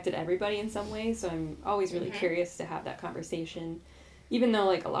and affected everybody in some way, so I'm always really curious to have that conversation, even though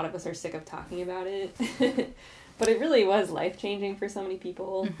like a lot of us are sick of talking about it. But it really was life-changing for so many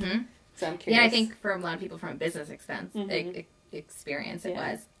people. So I'm curious. Yeah, I think for a lot of people from a business experience it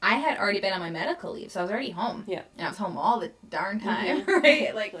was. I had already been on my medical leave, so I was already home. Yeah. And I was home all the darn time,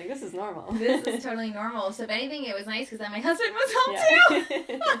 right? Like this is normal. This is totally normal. So if anything, it was nice because then my husband was home too.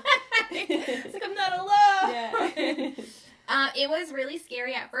 It's like I'm not alone. Yeah. It was really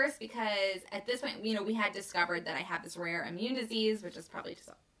scary at first because at this point, we had discovered that I have this rare immune disease, which is probably just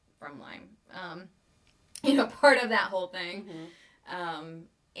from Lyme. Part of that whole thing.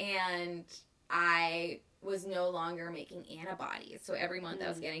 And I was no longer making antibodies. So every month I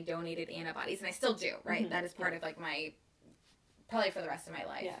was getting donated antibodies, and I still do, right? That is part of like my, probably for the rest of my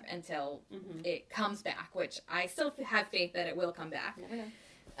life until it comes back, which I still have faith that it will come back. Never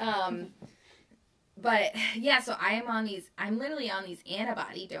know. But yeah, so I'm literally on these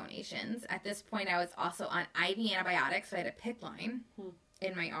antibody donations. At this point, I was also on IV antibiotics, so I had a PICC line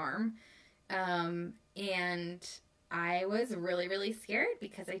in my arm. And I was really, really scared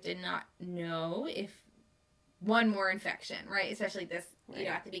because I did not know if one more infection, right? Especially this,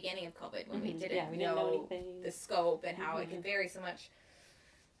 at the beginning of COVID when we didn't know the scope and how it can vary so much.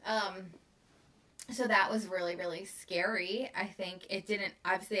 So that was really, really scary. I think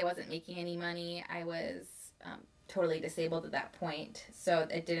obviously I wasn't making any money. I was totally disabled at that point. So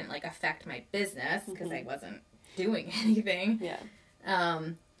it didn't like affect my business because I wasn't doing anything. Yeah.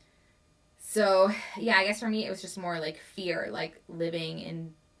 So, yeah, I guess for me it was just more like fear, like living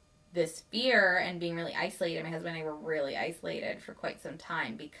in this fear and being really isolated. My husband and I were really isolated for quite some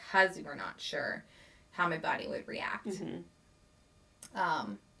time because we were not sure how my body would react.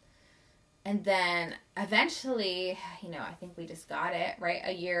 And then eventually, I think we just got it, right?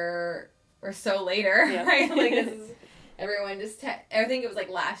 A year or so later, right? Like this is, everyone just, I think it was like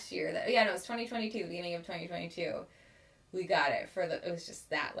last year it was 2022, beginning of 2022. We got it it was just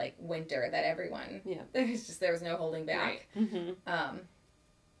that like winter that everyone, there was no holding back. Right.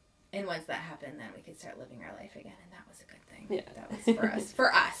 And once that happened, then we could start living our life again. And that was a good thing. Yeah. That was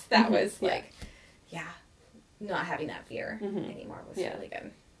for us, that was like, not having that fear anymore was really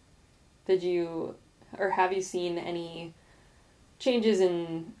good. Did you, or have you seen any changes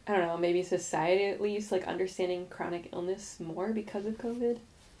in, I don't know, maybe society at least, like understanding chronic illness more because of COVID?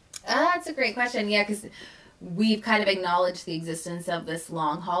 That's a great question. Yeah, because we've kind of acknowledged the existence of this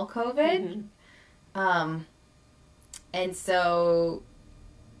long haul COVID. And so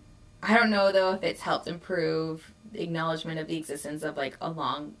I don't know though if it's helped improve the acknowledgement of the existence of like a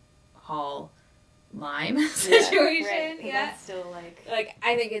long haul Lyme situation. Right. That's still like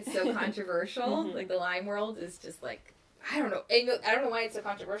I think it's so controversial. Like the Lyme world is just like, I don't know why it's so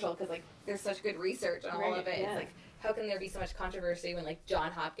controversial because like there's such good research on all of it. It's like, how can there be so much controversy when, like,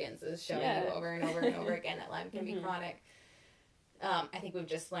 John Hopkins is showing you over and over and over again that Lyme can be chronic? I think we've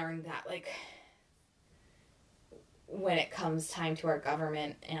just learned that, like, when it comes time to our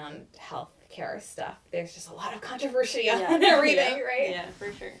government and healthcare stuff, there's just a lot of controversy on everything, right? Yeah,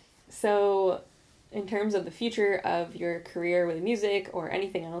 for sure. So, in terms of the future of your career with music or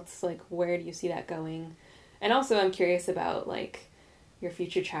anything else, like, where do you see that going? And also, I'm curious about, like, your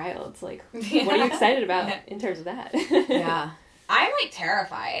future child. Like, what are you excited about in terms of that? I'm like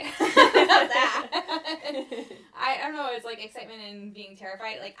terrified about that. I don't know, it's like excitement and being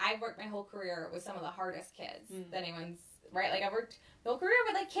terrified. Like I've worked my whole career with some of the hardest kids that anyone's, right? Like I've worked the whole career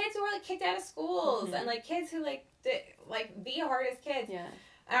with like kids who were like kicked out of schools and like kids who like did, like the hardest kids. Yeah.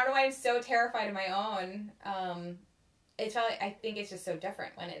 I don't know why I'm so terrified of my own. It's probably, I think it's just so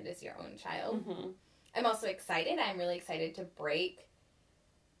different when it is your own child. I'm also excited. I'm really excited to break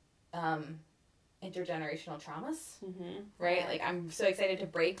intergenerational traumas, right? Like I'm so excited to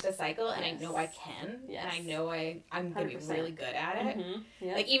break the cycle, and I know I can, and I know I'm going to be really good at it.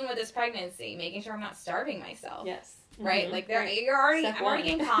 Like even with this pregnancy, making sure I'm not starving myself. Right? Like I'm already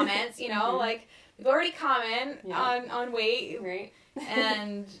getting comments, like people already comment on weight, right?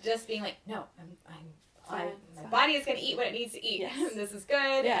 And just being like, no, my body is going to eat what it needs to eat. This is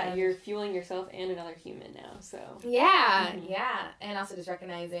good. Yeah, you're fueling yourself and another human now, so. Yeah. And also just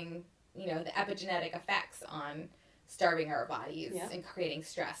recognizing, the epigenetic effects on starving our bodies Yeah. and creating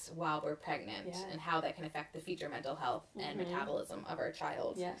stress while we're pregnant, Yeah. and how that can affect the future mental health and metabolism of our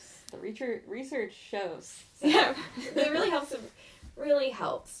child. Yes, the research shows. So. Yeah, it really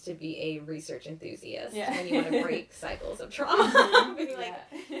helps to be a research enthusiast when you want to break cycles of trauma. Being like,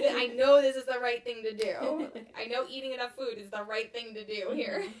 I know this is the right thing to do. I know eating enough food is the right thing to do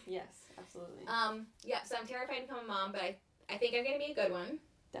here. Yes, absolutely. So I'm terrified to become a mom, but I think I'm going to be a good one.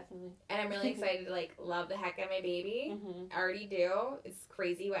 Definitely. And I'm really excited to, like, love the heck out of my baby. I already do. It's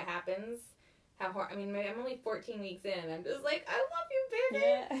crazy what happens. I'm only 14 weeks in, and I'm just like, I love you,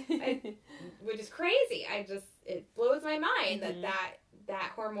 baby. Yeah. Which is crazy. It blows my mind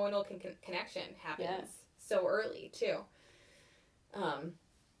that hormonal connection happens so early, too.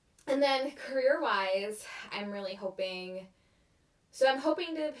 And then career-wise, I'm really hoping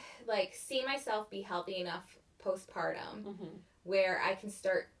to, like, see myself be healthy enough postpartum where I can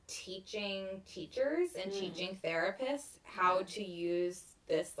start teaching teachers and teaching therapists how to use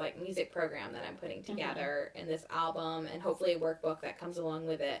this, like, music program that I'm putting together and this album, and hopefully a workbook that comes along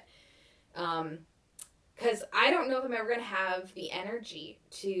with it. Because I don't know if I'm ever going to have the energy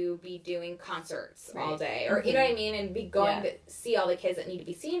to be doing concerts all day, or you know what I mean, and be going to see all the kids that need to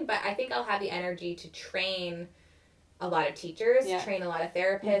be seen, but I think I'll have the energy to train a lot of teachers, train a lot of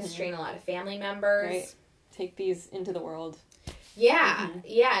therapists, train a lot of family members. Right. Take these into the world. Yeah, and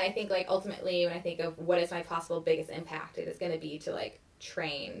I think, like, ultimately, when I think of what is my possible biggest impact, it is going to be to, like,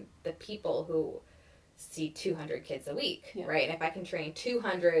 train the people who see 200 kids a week, right? And if I can train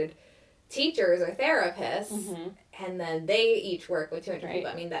 200 teachers or therapists, and then they each work with 200 people,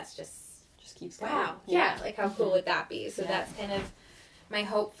 I mean, that's just keeps going. Wow. Yeah, like, how cool would that be? So that's kind of my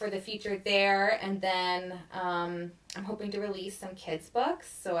hope for the future there. And then I'm hoping to release some kids' books.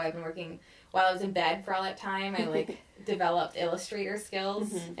 So I've been working while I was in bed for all that time. I, like, developed illustrator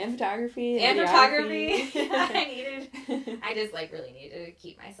skills. And photography. I just, like, really needed to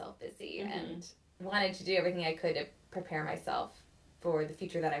keep myself busy and wanted to do everything I could to prepare myself for the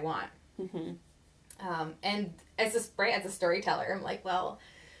future that I want. And as a storyteller, I'm like, well,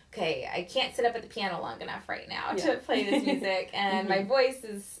 okay, I can't sit up at the piano long enough right now to play this music, and my voice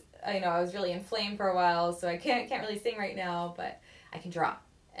is, I was really inflamed for a while, so I can't really sing right now, but I can draw.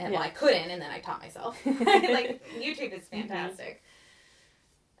 And well, I couldn't, and then I taught myself. Like, YouTube is fantastic.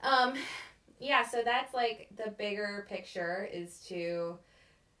 So that's, like, the bigger picture is to,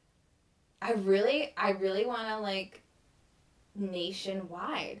 I really want to, like,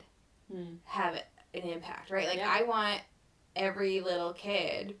 nationwide have an impact, right? Like, I want every little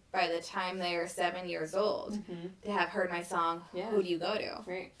kid, by the time they are 7 years old, to have heard my song, Who Do You Go To?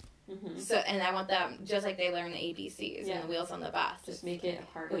 Right. So, and I want them, just like they learn the ABCs and the wheels on the bus. Just make it a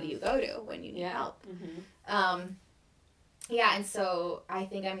part Who do you go to when you need help? And so I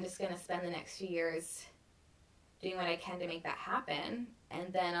think I'm just going to spend the next few years doing what I can to make that happen.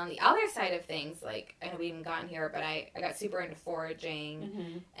 And then on the other side of things, like, I know we haven't gotten here, but I got super into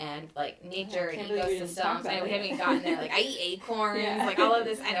foraging and, like, nature and ecosystems. I know we haven't even gotten there. Like, I eat acorns, like, all of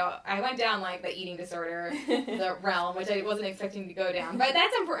this. I know I went down, like, the eating disorder, the realm, which I wasn't expecting to go down. But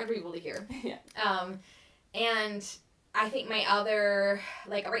that's important for people to hear. And I think my other,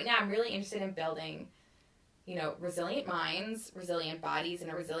 like, right now I'm really interested in building, resilient minds, resilient bodies,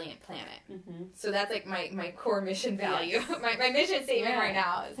 and a resilient planet. So that's, like, my core mission value. My mission statement right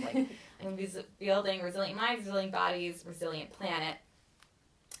now is, like, I'm building resilient minds, resilient bodies, resilient planet.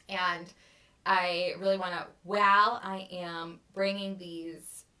 And I really want to, while I am bringing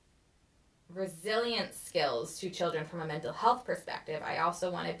these resilient skills to children from a mental health perspective, I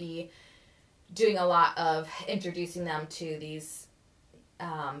also want to be doing a lot of introducing them to these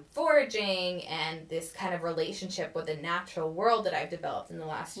foraging and this kind of relationship with the natural world that I've developed in the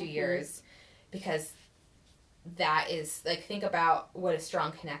last few years, because that is, like, think about what a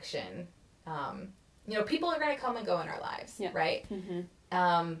strong connection, people are going to come and go in our lives, right?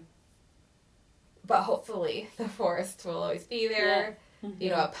 But hopefully the forest will always be there,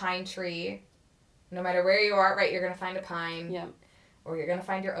 a pine tree, no matter where you are, right, you're going to find a pine, or you're going to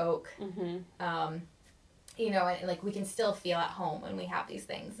find your oak, and, like, we can still feel at home when we have these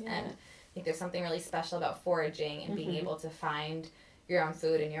things. And I think there's something really special about foraging and being able to find your own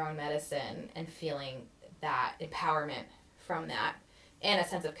food and your own medicine and feeling that empowerment from that, and a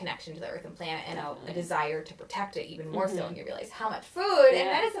sense of connection to the earth and planet, and a desire to protect it even more so when you realize how much food and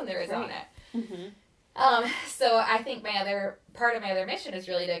medicine there is on it. So I think part of my other mission is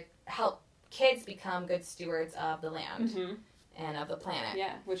really to help kids become good stewards of the land. And of the planet.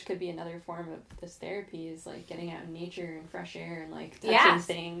 Yeah, which could be another form of this therapy, is, like, getting out in nature and fresh air and, like, touching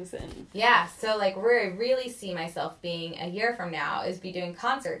things. And so, like, where I really see myself being a year from now is be doing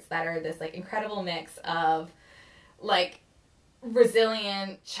concerts that are this, like, incredible mix of, like,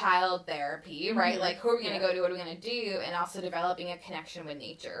 resilient child therapy, right? Like, who are we going to go to? What are we going to do? And also developing a connection with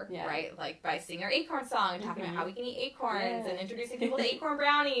nature, right? Like, by singing our acorn song and talking about how we can eat acorns and introducing people to acorn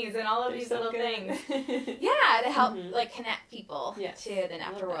brownies and all of these little things. To help, like, connect people to the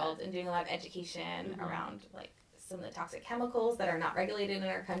natural world and doing a lot of education around, like, some of the toxic chemicals that are not regulated in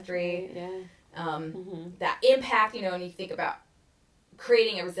our country. That impact, you know, when you think about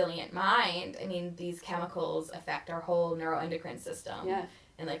creating a resilient mind, I mean, these chemicals affect our whole neuroendocrine system.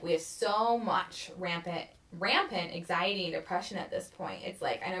 And, like, we have so much rampant anxiety and depression at this point. It's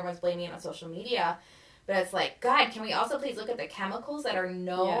like, I know everyone's blaming it on social media, but it's like, God, can we also please look at the chemicals that are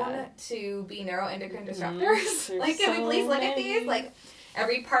known to be neuroendocrine disruptors? Like, can we please look at these? Like,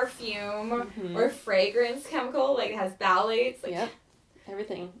 every perfume or fragrance chemical, like, has phthalates. Like,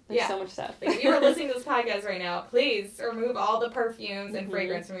 everything. There's so much stuff. Like, if you are listening to this podcast right now, please remove all the perfumes and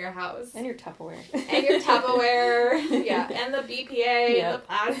fragrance from your house. And your Tupperware. And your Tupperware. And the BPA and the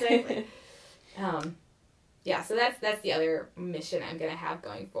plastic. So that's the other mission I'm going to have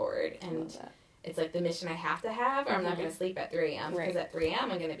going forward. And it's like the mission I have to have, or I'm not going to sleep at 3 a.m. Because at 3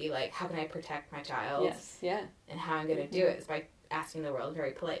 a.m. I'm going to be like, how can I protect my child? And how I'm going to do it is by asking the world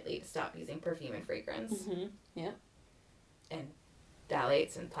very politely to stop using perfume and fragrance. And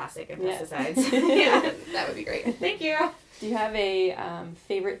phthalates and plastic and pesticides. That would be great. Thank you. Do you have a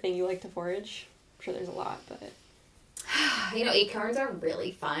favorite thing you like to forage? I'm sure there's a lot, but... You know, acorns are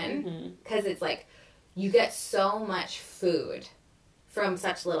really fun because it's like you get so much food from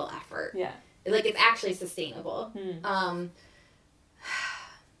such little effort. Like, it's actually sustainable.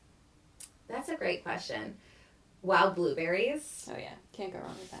 That's a great question. Wild blueberries. Oh, yeah. Can't go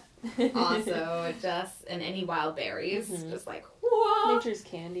wrong with that. Also, and any wild berries. Just like, whoa. Nature's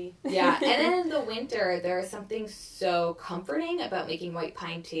candy. And then in the winter, there is something so comforting about making white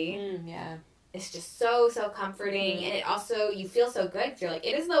pine tea. It's just so comforting. And it also, you feel so good. You're like,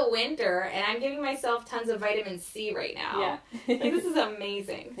 it is the winter, and I'm giving myself tons of vitamin C right now. Like, this is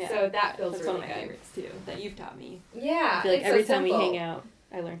amazing. So that feels That's really one of my good. favorites, too, that you've taught me. I feel like every time we hang out,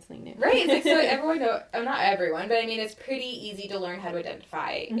 I learn something new. Right. It's like, so everyone knows, not everyone, but I mean, it's pretty easy to learn how to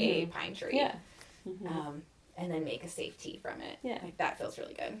identify a pine tree. And then make a safe tea from it. Like, that feels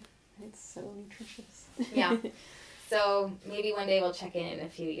really good. It's so nutritious. So maybe one day we'll check in a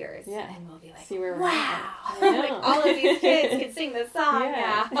few years. And we'll be like, see where we're wow. Like, all of these kids can sing this song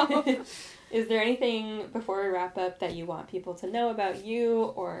now. Is there anything, before we wrap up, that you want people to know about you,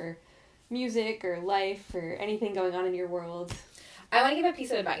 or music, or life, or anything going on in your world? I want to give a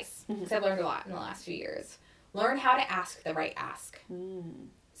piece of advice, because I've learned a lot in the last few years. Learn how to ask the right ask.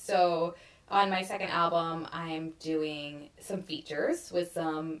 So on my second album, I'm doing some features with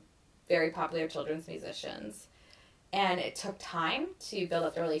some very popular children's musicians. And it took time to build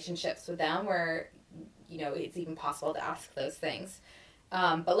up the relationships with them where, you know, it's even possible to ask those things.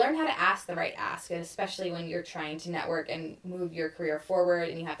 But learn how to ask the right ask, and especially when you're trying to network and move your career forward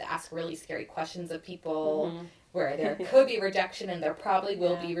and you have to ask really scary questions of people where there could be rejection, and there probably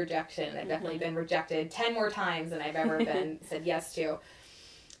will be rejection. I've definitely been rejected 10 more times than I've ever been said yes to.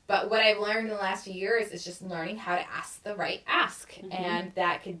 But what I've learned in the last few years is just learning how to ask the right ask. And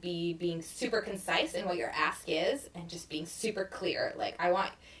that could be being super concise in what your ask is, and just being super clear. Like, I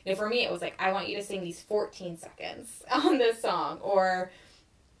want, you know, for me, it was like, I want you to sing these 14 seconds on this song, or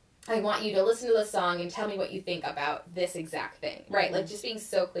I want you to listen to the song and tell me what you think about this exact thing, right? Like, just being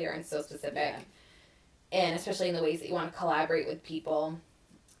so clear and so specific. And especially in the ways that you want to collaborate with people.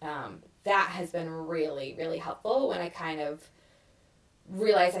 That has been really, really helpful when I kind of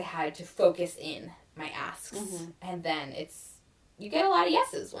realized I had to focus in my asks. And then you get a lot of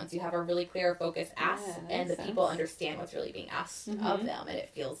yeses once you have a really clear, focused ask, and the people understand what's really being asked of them, and it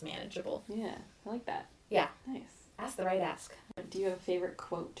feels manageable. I like that. Nice. Ask the right ask. Do you have a favorite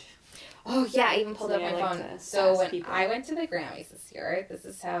quote? Oh, yeah, I even pulled up my phone. So when I went to the Grammys this year, this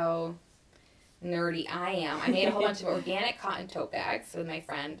is how nerdy I am. I made a whole bunch of organic cotton tote bags with my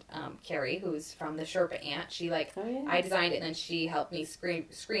friend Carrie, who's from the Sherpa Ant. She I designed it, and then she helped me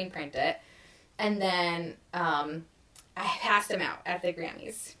screen print it. And then I passed them out at the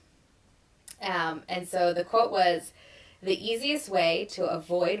Grammys. And so the quote was, "The easiest way to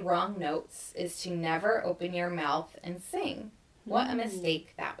avoid wrong notes is to never open your mouth and sing. What a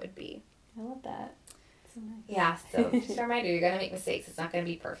mistake that would be." I love that. So nice. Yeah, so just a reminder, you're going to make mistakes. It's not going to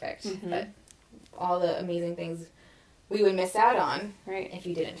be perfect. But all the amazing things we would miss out on if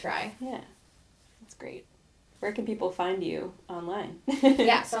you didn't try. Yeah, that's great. Where can people find you online?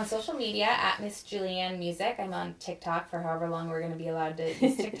 So on social media, at Miss Julieann Music. I'm on TikTok for however long we're going to be allowed to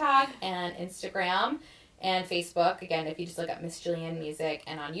use TikTok, and Instagram. And Facebook, again, if you just look up Miss Julieann Music,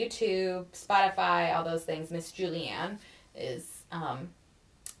 and on YouTube, Spotify, all those things, Miss Julieann is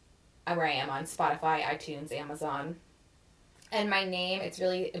where I am on Spotify, iTunes, Amazon. And my name, it's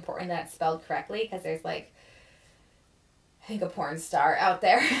really important that it's spelled correctly, because there's like, I think, a porn star out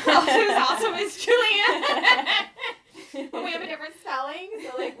there who's also Miss Julieann. But we have a different spelling,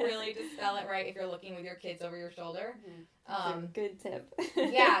 so like really just spell it right if you're looking with your kids over your shoulder. Good tip.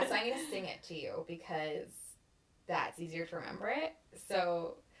 Yeah, so I need to sing it to you because that's easier to remember it.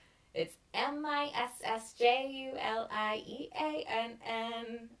 So it's MISSJULIEANN.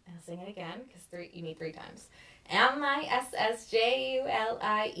 I'll sing it again because you need 3 times.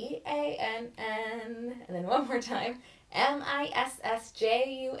 MISSJULIEANN. And then one more time.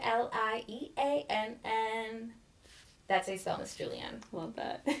 MISSJULIEANN. That's how you spell Miss Julieann. Love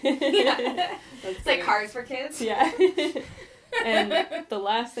that. Yeah. It's like cars for kids. Yeah. And the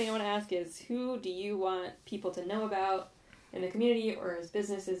last thing I want to ask is, who do you want people to know about in the community or as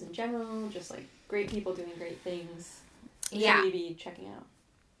businesses in general? Just like great people doing great things. Yeah. Should we be checking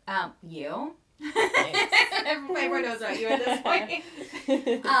out? You. Everyone knows about you at this point.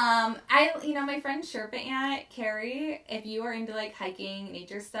 My friend Sherpa Aunt, Carrie, if you are into like hiking,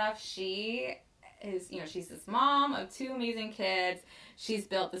 nature stuff, she is, she's this mom of 2 amazing kids. She's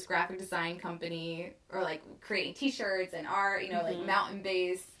built this graphic design company, or like creating t-shirts and art, like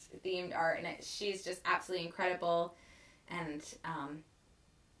mountain-based themed art, and she's just absolutely incredible. And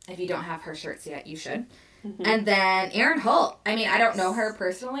if you don't have her shirts yet, you should. Mm-hmm. And then Erin Holt. I mean, I don't know her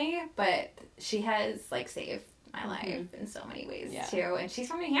personally, but she has like saved my life in so many ways too. And she's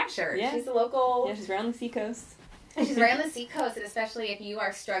from New Hampshire. Yeah. She's a local. Yeah, she's right on the seacoast. And she's right on the seacoast, and especially if you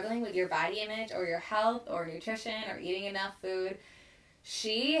are struggling with your body image or your health or nutrition or eating enough food,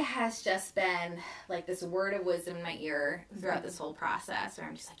 she has just been like this word of wisdom in my ear throughout this whole process, where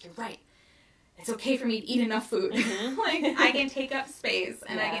I'm just like, you're right. It's okay for me to eat enough food. Mm-hmm. Like, I can take up space,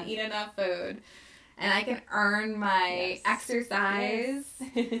 and I can eat enough food, and I can earn my exercise,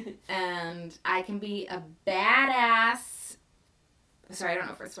 and I can be a badass. Sorry, I don't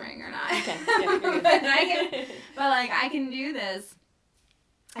know if we're swearing or not. Okay. Yeah, but I can do this.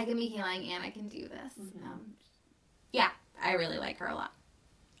 I can be healing, and I can do this. Mm-hmm. I really like her a lot.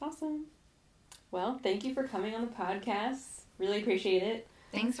 Awesome. Well, thank you for coming on the podcast. Really appreciate it.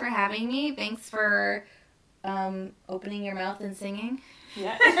 Thanks for having me. Thanks for opening your mouth and singing.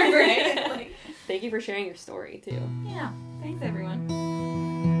 Yeah. Right? Thank you for sharing your story, too. Yeah. Thanks, everyone.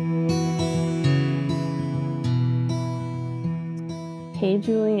 Hey,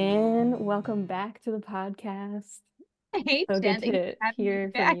 Julieann. Welcome back to the podcast. Hey, so Jen. Good to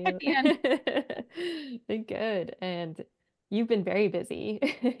hear from you. Good. And you've been very busy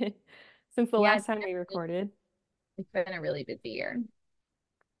since the last time we recorded. It's been a really busy year.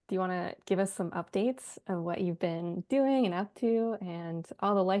 Do you want to give us some updates of what you've been doing and up to, and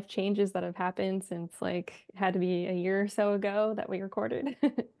all the life changes that have happened since it had to be a year or so ago that we recorded?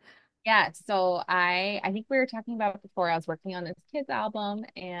 Yeah, so I think we were talking about before, I was working on this kids album,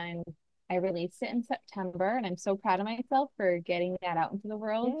 and I released it in September, and I'm so proud of myself for getting that out into the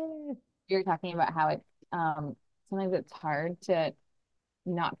world. Yay. You're talking about how it sometimes it's hard to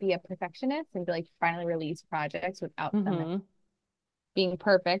not be a perfectionist and to finally release projects without them being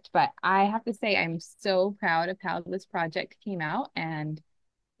perfect. But I have to say, I'm so proud of how this project came out, and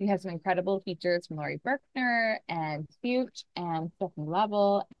we have some incredible features from Lori Berkner and Fuchs and Stephanie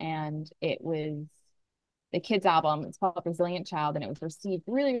Lovell, and it was the kids album. It's called Resilient Child, and it was received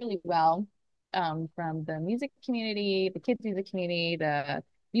really, really well from the music community, the kids music community, the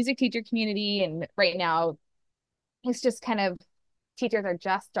music teacher community, and right now it's just kind of, teachers are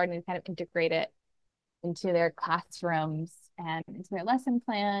just starting to kind of integrate it into their classrooms and into their lesson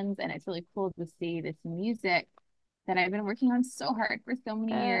plans, and it's really cool to see this music that I've been working on so hard for so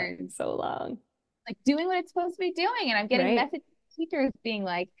many years. So long. Doing what it's supposed to be doing. And I'm getting messages from teachers being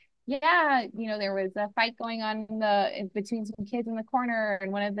like, yeah, there was a fight going on between some kids in the corner,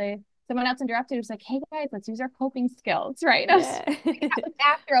 and someone else interrupted. It was like, hey guys, let's use our coping skills, right? Yeah. That was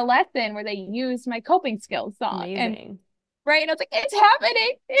after a lesson where they used my coping skills song. Amazing. And I was like, it's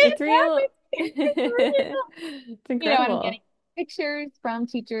happening. It's real. Happening. It's real. It's incredible. I'm getting pictures from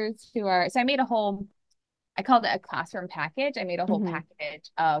teachers who are, so I called it a classroom package. I made a whole package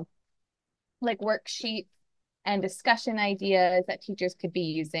of worksheets and discussion ideas that teachers could be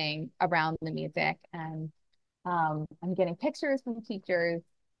using around the music. And I'm getting pictures from teachers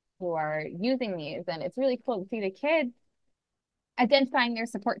who are using these. And it's really cool to see the kids identifying their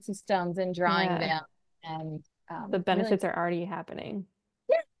support systems and drawing them. And the benefits are already happening.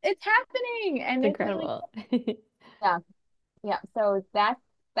 Yeah, it's happening. And it's incredible. Really, yeah. So that's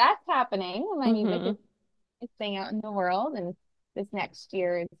happening. My music is thing out in the world. And this next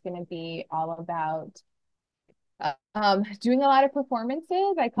year is going to be all about doing a lot of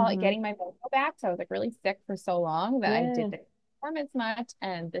performances. I call it Mm-hmm. getting my mojo back. So I was like really sick for so long that I Yeah. didn't perform as much.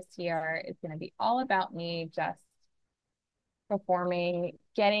 And this year is going to be all about me just performing,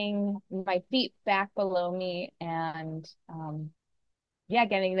 getting my feet back below me, and yeah,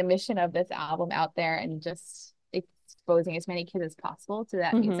 getting the mission of this album out there and just exposing as many kids as possible to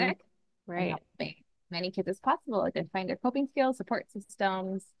that Mm-hmm. music and Right. helping many kids as possible like find their coping skills, support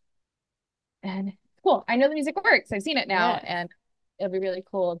systems. And it's cool. I know the music works. I've seen it now, Yeah. and it'll be really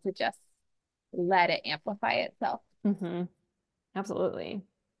cool to just let it amplify itself. Mm-hmm. Absolutely.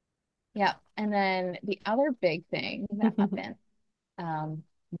 Yeah. And then the other big thing that happened um,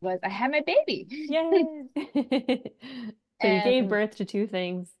 was I had my baby. Yay. So you gave And birth to two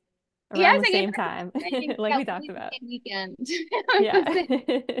things yes, around the I gave same birth to time, the thing. like Yeah, we talked literally the about. same weekend.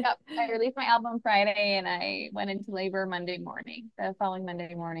 Yeah. Yep. I released my album Friday and I went into labor Monday morning, the following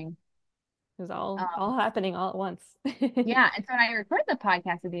Monday morning. It was all Um, happening all at once. yeah. And so when I recorded the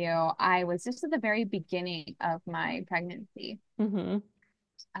podcast with you, I was just at the very beginning of my pregnancy. Mm-hmm.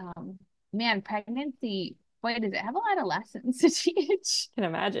 Um, Man, pregnancy, boy, does it have a lot of lessons to teach. Can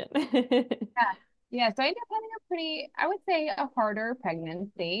imagine. Yeah. Yeah. So I ended up having a pretty, I would say a harder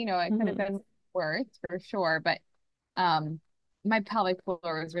pregnancy. It could have Hmm. been worse for sure, but um my pelvic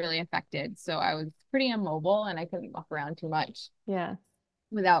floor was really affected. So I was pretty immobile and I couldn't walk around too much Yeah.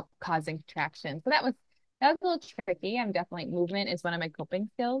 without causing contraction. So that was a little tricky. I'm definitely movement is one of my coping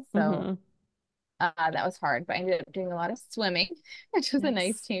skills. So Hmm. that was hard, but I ended up doing a lot of swimming, which was a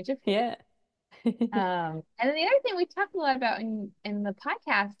nice Nice. change of pace. Yeah. And then the other thing we talked a lot about in the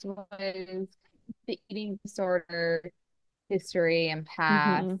podcast was the eating disorder history and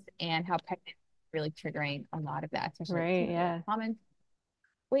past, Hmm. and how pregnancy is really triggering a lot of that, especially Right. really Yeah. common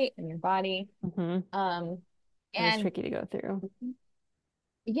weight in your body. Hmm. Um, It is and tricky to go through.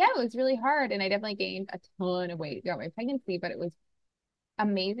 yeah, it was really hard. And I definitely gained a ton of weight throughout my pregnancy, but it was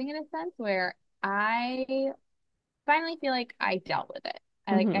amazing in a sense where I finally feel like I dealt with it.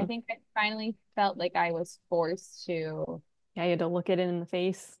 I Hmm. think I finally felt like I was forced to, Yeah, you had to look it in the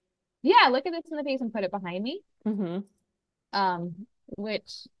face. yeah, look at this in the face and put it behind me. Hmm.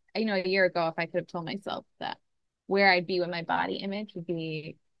 Which, a year ago, if I could have told myself that where I'd be with my body image would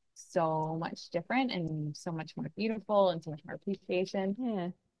be so much different and so much more beautiful and so much more appreciation, Yeah.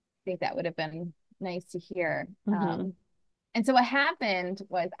 I think that would have been nice to hear. Hmm. And so what happened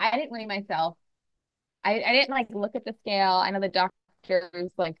was I didn't weigh myself. I didn't like look at the scale. I know the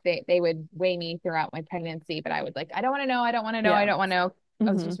doctors like they would weigh me throughout my pregnancy, but I would like, I don't want to know, I don't want to know, I Yeah. don't want to know.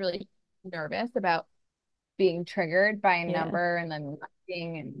 I was Hmm. just really nervous about being triggered by a Yeah. number and then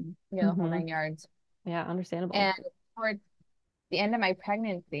looking and the whole Hmm. 9 yards. Yeah, understandable. And towards the end of my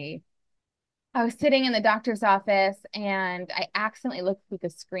pregnancy, I was sitting in the doctor's office and I accidentally looked through the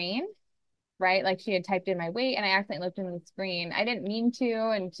screen, right? Like she had typed in my weight and I accidentally looked in the screen. I didn't mean to.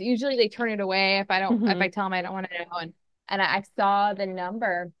 And usually they turn it away if Hmm. I tell them I don't want to know. And I saw the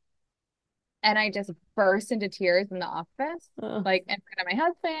number and I just burst into tears in the office, Oh. like in front of my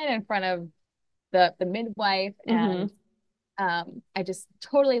husband, in front of the midwife. Hmm. And I just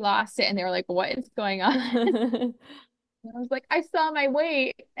totally lost it. And they were like, what is going on? And I was like, I saw my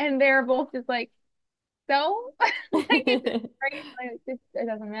weight. And they're both just like, so like it's right? Like, it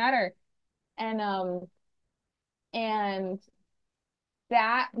doesn't matter. And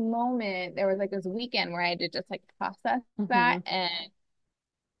that moment, there was like this weekend where I had to just like process that Hmm. and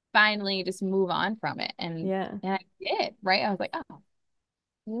finally just move on from it. And Yeah. and I did, right? I was like, oh,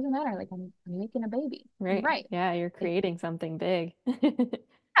 it doesn't matter. Like I'm making a baby. You're Right. right. Yeah, you're And creating something big.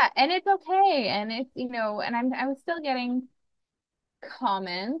 yeah, and it's okay. And it's, and I was still getting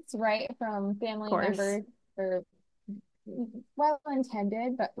comments, right, from Of family course. members or well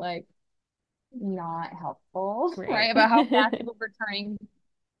intended, but like not helpful, Right. right? About how fast people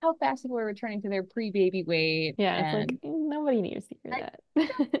were returning to their pre-baby weight. Yeah, it's like And nobody needs to hear I, that.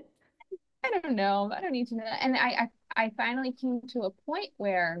 I don't know. I don't need to know. And I finally came to a point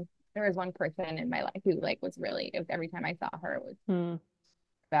where there was one person in my life who like was really, every time I saw her, it was Hmm.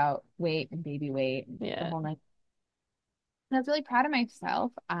 about weight and baby weight and the Yeah. whole night. And I was really proud of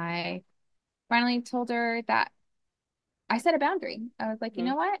myself. I finally told her that I set a boundary. I was like, you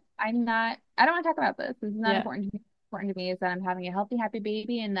Hmm. know what? I don't want to talk about this. This is not Yeah. important to me. Important to me is that I'm having a healthy, happy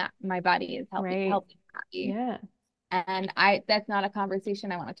baby and that my body is Right. healthy, happy. Yeah. And that's not a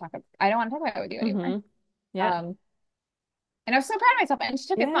conversation I want to talk about. I don't want to talk about it with you anymore. Hmm. Yeah. Um, and I was so proud of myself and she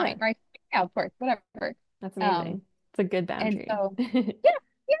took it Yeah. fine, right? Yeah, of course, whatever. That's Um, amazing. It's a good and boundary. so yeah,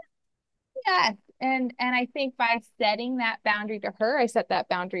 yeah, yes. And I think by setting that boundary to her, I set that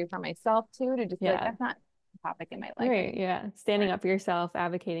boundary for myself too, to just be like, Yeah. that's not topic in my life Right. anymore. Yeah. Standing up for yourself,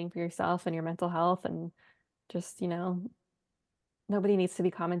 advocating for yourself and your mental health, and just, nobody needs to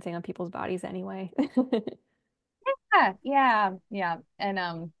be commenting on people's bodies anyway. Yeah, yeah, yeah.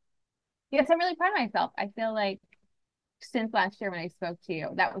 And yes, I'm really proud of myself. I feel like since last year when I spoke to you,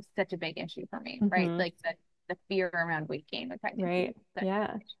 that was such a big issue for me, right? Hmm. Like the fear around weight gain with pregnancy. Right.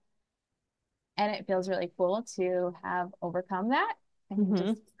 Yeah. And it feels really cool to have overcome that and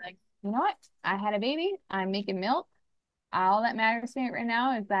just Hmm. like, you know what? I had a baby. I'm making milk. All that matters to me right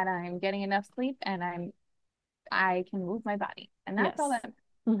now is that I'm getting enough sleep and I can move my body. And that's all Yes. that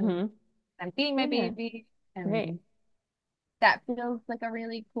Hmm. I'm, I'm feeding my Yeah. baby. Right. And that feels like a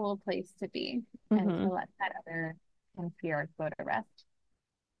really cool place to be and to Hmm. let that other kind of fear go to rest.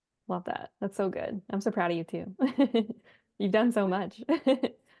 Love that. That's so good. I'm so proud of you too. You've done so much.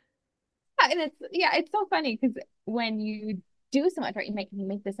 Yeah, and it's so funny because when you do so much, right? You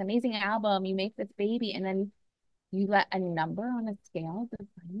make this amazing album, you make this baby, and then you let a number on a scale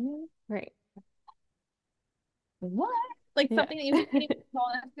define you. Right. What? Like Yeah. something that you can't even control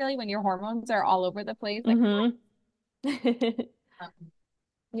necessarily when your hormones are all over the place. Like what? Hmm.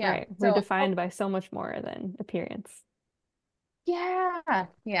 Yeah. Right. We're So defined by so much more than appearance. yeah,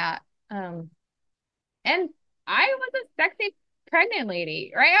 yeah. Um, and I was a sexy pregnant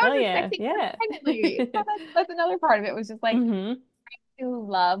lady, right? I Hell was a yeah. sexy Yeah. pregnant lady. So that's another part of it was just like Hmm. to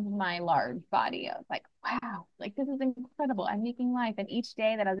love my large body. I was like, wow, like this is incredible. I'm making life. And each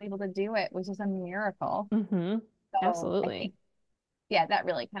day that I was able to do it was just a miracle. Hmm. So I Absolutely. think, yeah, that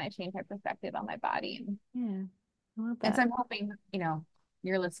really kind of changed my perspective on my body. Yeah. I love And so that. I'm hoping,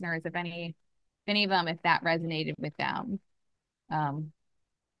 your listeners, if any of them, if that resonated with them, um,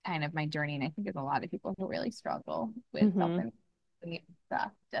 kind of my journey. And I think there's a lot of people who really struggle with Hmm. self-image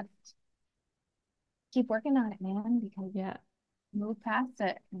stuff. Just keep working on it, man, because Yeah. move past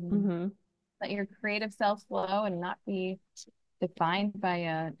it and Hmm. let your creative self flow and not be defined by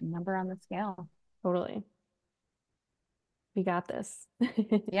a number on the scale. Totally. We got this.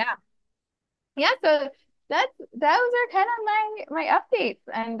 Yeah. Yeah. So those are kind of my updates.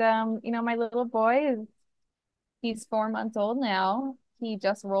 And my little boy he's 4 months old now. He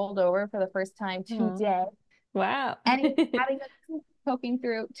just rolled over for the first time Oh, today. wow. And he's having a tooth poking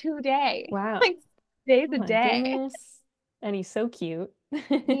through today. Wow. Like today's Oh a my day. goodness. And he's so cute.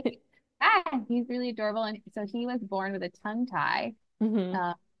 He, he's really adorable. And so he was born with a tongue tie. Hmm.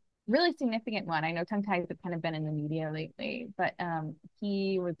 Uh, Really significant one. I know tongue ties have kind of been in the media lately, but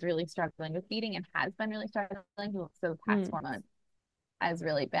he was really struggling with feeding and has been really struggling. So the past Mm. 4 months has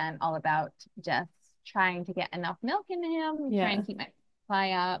really been all about just trying to get enough milk into him, trying Yeah. to keep my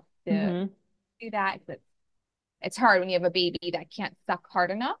supply up to Hmm. do that. It's hard when you have a baby that can't suck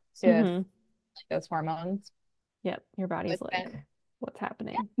hard enough to Hmm. like, those hormones. Yep. Your So body's it's like, been, what's yeah,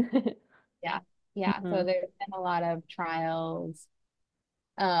 happening? yeah, yeah. So Hmm. there's been a lot of trials,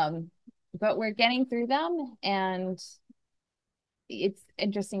 um, but we're getting through them, and it's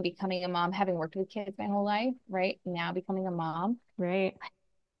interesting becoming a mom, having worked with kids my whole life, right? Now becoming a mom, Right.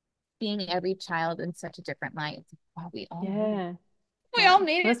 being every child in such a different light. It's like, wow, Yeah. we all Wow.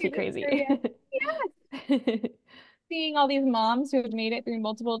 made That it must be through this crazy. period. Yes. Seeing all these moms who have made it through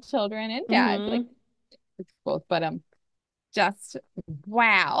multiple children and dads, like Hmm. it's both, but just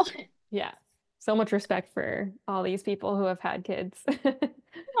wow. Yeah. So much respect for all these people who have had kids.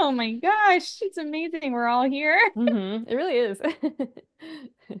 Oh my gosh, it's amazing. We're all here. It really is.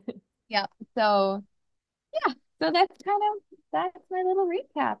 Yep. So yeah, so that's my little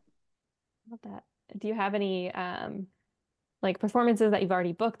recap. Love that. Do you have any like performances that you've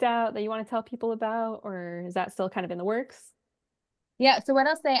already booked out that you want to tell people about, or is that still kind of in the works? Yeah, so what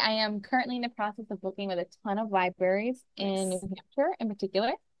I'll say, I am currently in the process of booking with a ton of libraries in New Nice. Hampshire in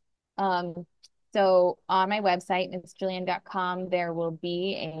particular. Um, so on my website, missjuliann.com, there will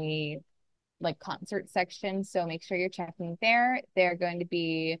be a like concert section. So make sure you're checking there. They're going to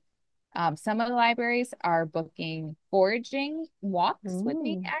be some of the libraries are booking foraging walks with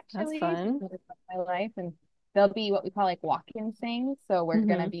me Ooh, that's actually. fun. It's my life, and they'll be what we call like walk-in things. So we're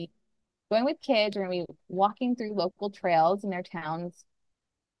gonna Hmm. be going with kids. We're gonna be walking through local trails in their towns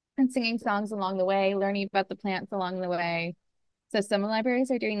and singing songs along the way, learning about the plants along the way. So some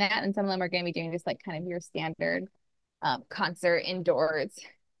libraries are doing that, and some of them are going to be doing just like kind of your standard concert indoors.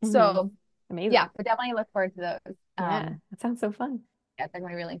 Hmm. So yeah, Amazing. but definitely look forward to those. Yeah, that sounds so fun. Yeah, they're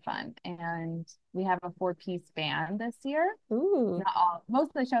going to be really fun. And we have a four-piece band this year. Ooh, Not all, most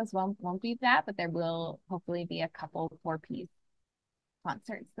of the shows won't be that, but there will hopefully be a couple four-piece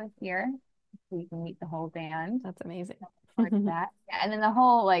concerts this year, so you can meet the whole band. that's amazing. Forward to that. Yeah, and then the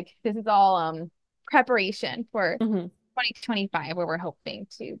whole like this is all preparation for Hmm. 2025, where we're hoping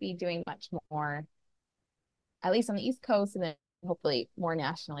to be doing much more at least on the East Coast, and then hopefully more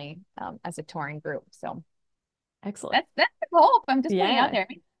nationally as a touring group. So excellent. That's the hope. I'm just putting out Yeah. there. It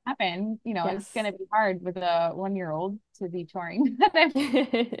may happen. You know, Yes. it's going to be hard with a 1-year-old to be touring.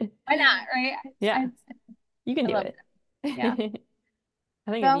 Why not, right? Yeah. You can I do love it. Yeah.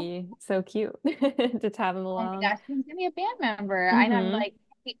 I think it'd So, be so cute to have him oh my along. gosh, he's gonna be a band member. And I'm Mm-hmm. like,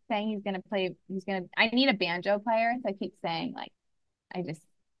 I keep saying I need a banjo player. So I keep saying like,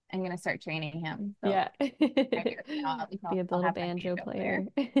 I'm gonna start training him. So Yeah. Be a I'll little have my banjo banjo player.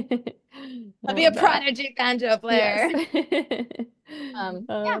 player. I I'll be a love that. prodigy banjo Yes. player. Oh,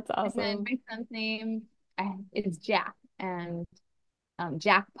 Yeah. that's And then awesome. my son's name is Jack, and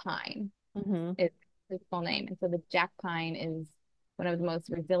Jack Pine Mm-hmm. is his full name. And so the Jack Pine is one of the most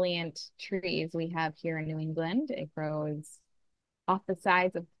resilient trees we have here in New England. It grows off the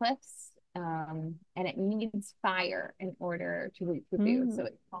sides of cliffs, and it needs fire in order to reproduce. Mm. So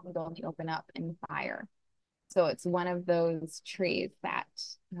its cones only open up in fire. So it's one of those trees that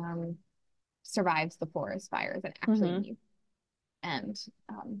survives the forest fires and actually Mm-hmm. needs. And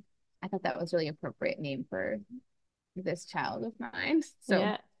I thought that was really appropriate name for this child of mine. So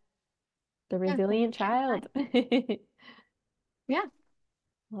Yeah. The yeah, resilient child. yeah.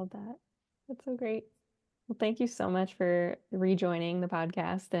 Love that. That's so great. Well, thank you so much for rejoining the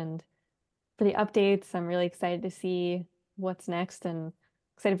podcast and for the updates. I'm really excited to see what's next and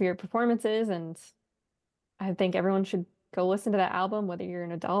excited for your performances. And I think everyone should go listen to that album, whether you're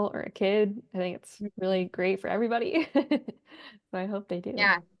an adult or a kid. I think it's really great for everybody. So I hope they do.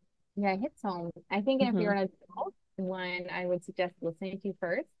 Yeah, yeah, it hits home. I think if Mm-hmm. you're an adult, one I would suggest listening to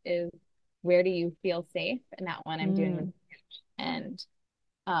first is Where Do You Feel Safe? And that one I'm doing with Mm. and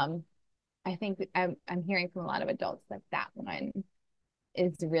um I think that I'm hearing from a lot of adults that that one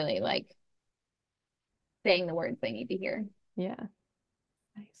is really like saying the words they need to hear. Yeah.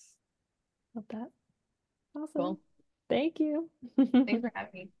 Nice. Love that. Awesome. Cool. Thank you. Thanks for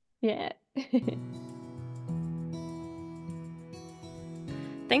having me. Yeah.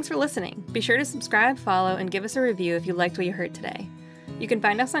 Thanks for listening. Be sure to subscribe, follow, and give us a review if you liked what you heard today. You can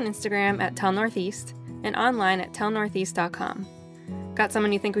find us on Instagram at Tell Northeast and online at tellnortheast.com. Got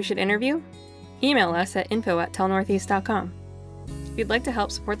someone you think we should interview? Email us at info@tellnortheast.com. If you'd like to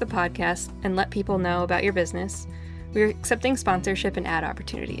help support the podcast and let people know about your business, we're accepting sponsorship and ad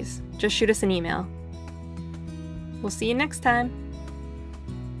opportunities. Just shoot us an email. We'll see you next time.